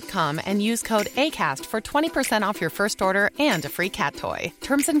prettylitter.com and use code ACAST for 20% off your first order and a free cat toy.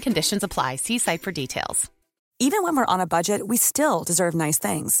 Terms and conditions apply. See site for details. Even when we're on a budget, we still deserve nice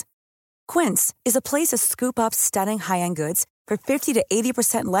things. Quince is a place to scoop up stunning high-end goods for 50 to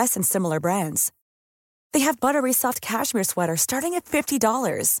 80% less than similar brands. They have buttery soft cashmere sweaters starting at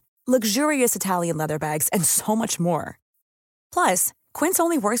 $50, luxurious Italian leather bags, and so much more. Plus, Quince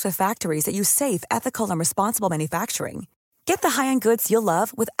only works with factories that use safe, ethical, and responsible manufacturing. Get the high-end goods you'll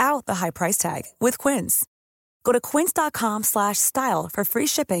love without the high price tag with Quince. Go to quince.com/style for free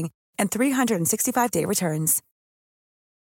shipping and 365-day returns.